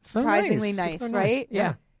so surprisingly nice, So right?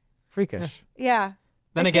 Yeah. Freakish. Yeah.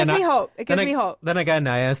 Then it again, gives me hope. It gives me hope. Then again,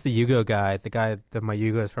 I asked the Yugo guy, the guy that my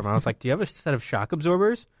Yugo is from, I was like, do you have a set of shock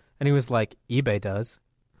absorbers? And he was like, eBay does.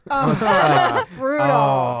 Oh, brutal.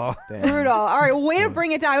 Oh, damn. Brutal. All right, way to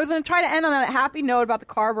bring it down. I was going to try to end on that happy note about the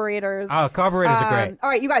carburetors. Oh, carburetors are great. All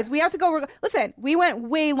right, you guys, we have to go. Listen, we went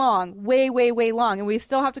way long, way long, and we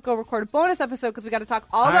still have to go record a bonus episode because we got to talk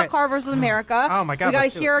all about right. Car vs. America. Oh, my God, we got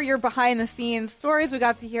let's to do hear your behind-the-scenes stories. We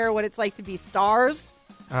got to hear what it's like to be stars,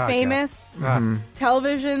 Oh, famous, God.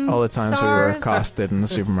 television All the times we were stars. accosted in the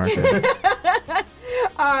supermarket.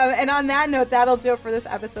 And on that note, that'll do it for this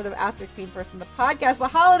episode of Ask a Clean Person, the podcast, the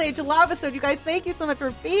holiday July episode. You guys, thank you so much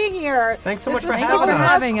for being here. Thanks so This much for was having so us. fun.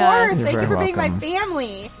 Having Of course. us. You're Thank you very for being my welcome.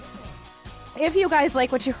 family. If you guys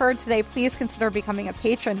like what you heard today, please consider becoming a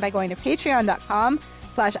patron by going to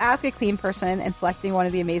patreon.com/askacleanperson and selecting one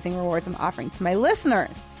of the amazing rewards I'm offering to my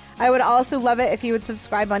listeners. I would also love it if you would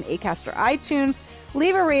subscribe on Acast or iTunes,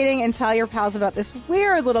 leave a rating, and tell your pals about this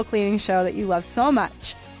weird little cleaning show that you love so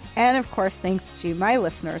much. And of course, thanks to my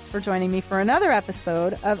listeners for joining me for another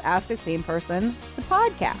episode of Ask a Clean Person, the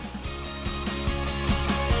podcast.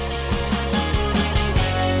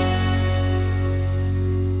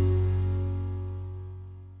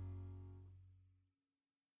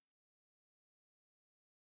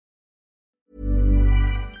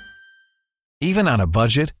 Even on a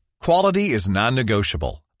budget, quality is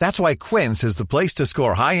non-negotiable. That's why Quince is the place to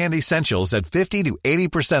score high-end essentials at 50 to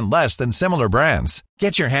 80% less than similar brands.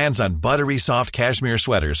 Get your hands on buttery soft cashmere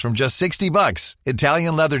sweaters from just $60,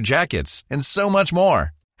 Italian leather jackets, and so much more.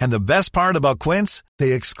 And the best part about Quince,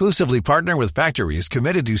 they exclusively partner with factories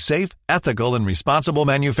committed to safe, ethical, and responsible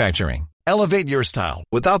manufacturing. Elevate your style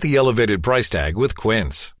without the elevated price tag with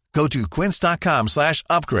Quince. Go to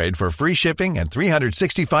quince.com/upgrade for free shipping and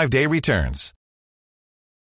 365-day returns.